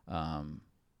 Yeah.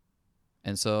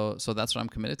 And so that's what I'm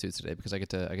committed to today, because I get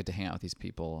to hang out with these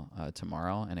people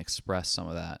tomorrow and express some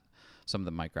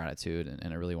of my gratitude,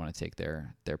 and I really want to take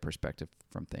their perspective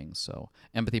from things. So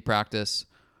empathy practice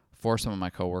for some of my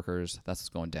coworkers, that's what's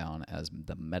going down as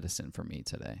the medicine for me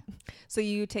today. So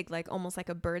you take almost like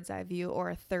a bird's eye view or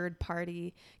a third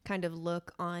party kind of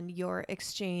look on your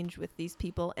exchange with these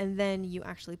people, and then you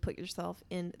actually put yourself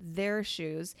in their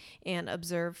shoes and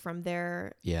observe from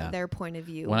their point of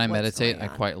view. When I meditate, I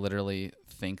quite literally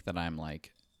think that I'm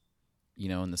like,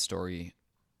 in the story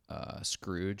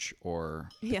Scrooge or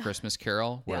the Christmas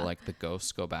Carol, where like the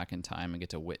ghosts go back in time and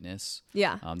get to witness.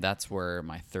 Yeah. That's where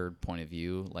my third point of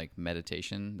view, like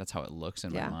meditation, that's how it looks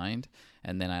in my mind.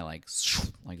 And then I like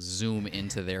zoom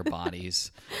into their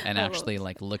bodies and actually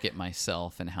like look at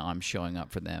myself and how I'm showing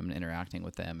up for them and interacting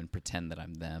with them and pretend that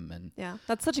I'm them. And yeah,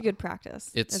 that's such a good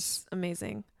practice. It's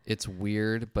amazing. It's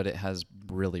weird, but it has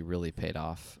really, really paid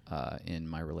off in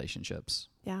my relationships.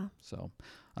 Yeah. So,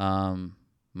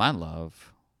 my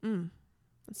love.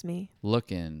 That's me.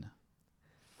 Looking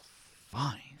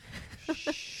fine.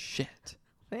 Shit.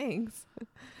 Thanks.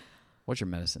 What's your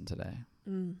medicine today?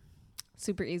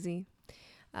 Super easy.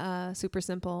 Super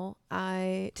simple.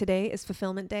 Today is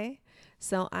fulfillment day.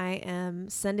 So I am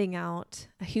sending out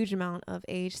a huge amount of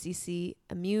AHCC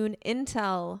immune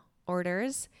intel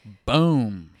orders.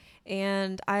 Boom.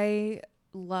 And I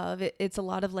love it. It's a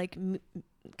lot of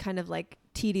kind of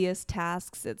tedious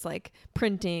tasks. It's like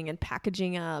printing and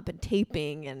packaging up and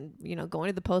taping and, going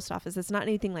to the post office. It's not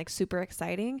anything super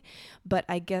exciting, but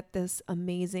I get this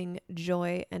amazing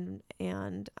joy and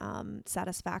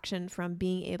satisfaction from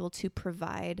being able to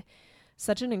provide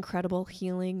such an incredible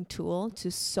healing tool to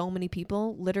so many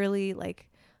people, literally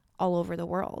all over the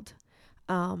world.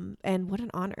 And what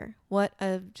an honor. What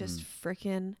a just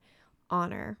freaking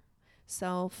honor.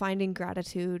 So finding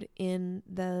gratitude in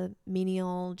the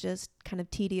menial, just kind of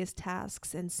tedious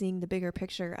tasks, and seeing the bigger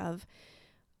picture of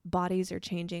bodies are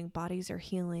changing, bodies are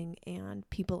healing, and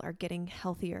people are getting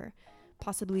healthier,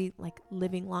 possibly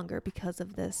living longer because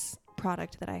of this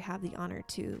product that I have the honor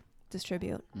to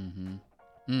distribute.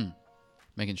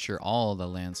 Making sure all the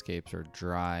landscapes are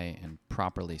dry and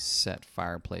properly set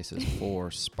fireplaces for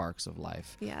sparks of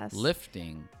life. Yes.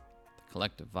 Lifting the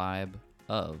collective vibe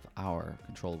of our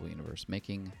controllable universe,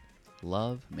 making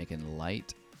love, making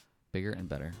light bigger and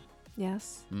better.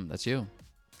 Yes. That's you.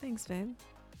 Thanks, babe.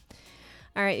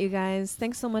 All right, you guys,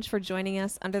 thanks so much for joining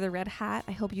us under the Red Hat.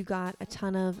 I hope you got a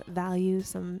ton of value,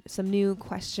 some new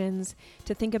questions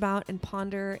to think about and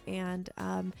ponder, and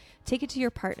take it to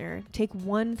your partner. Take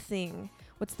one thing.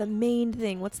 What's the main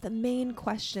thing? What's the main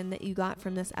question that you got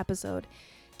from this episode?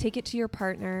 Take it to your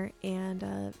partner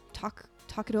and talk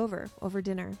it over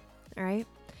dinner. All right.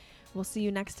 We'll see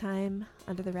you next time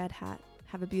under the Red Hat.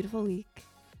 Have a beautiful week.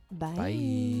 Bye.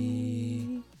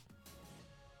 Bye.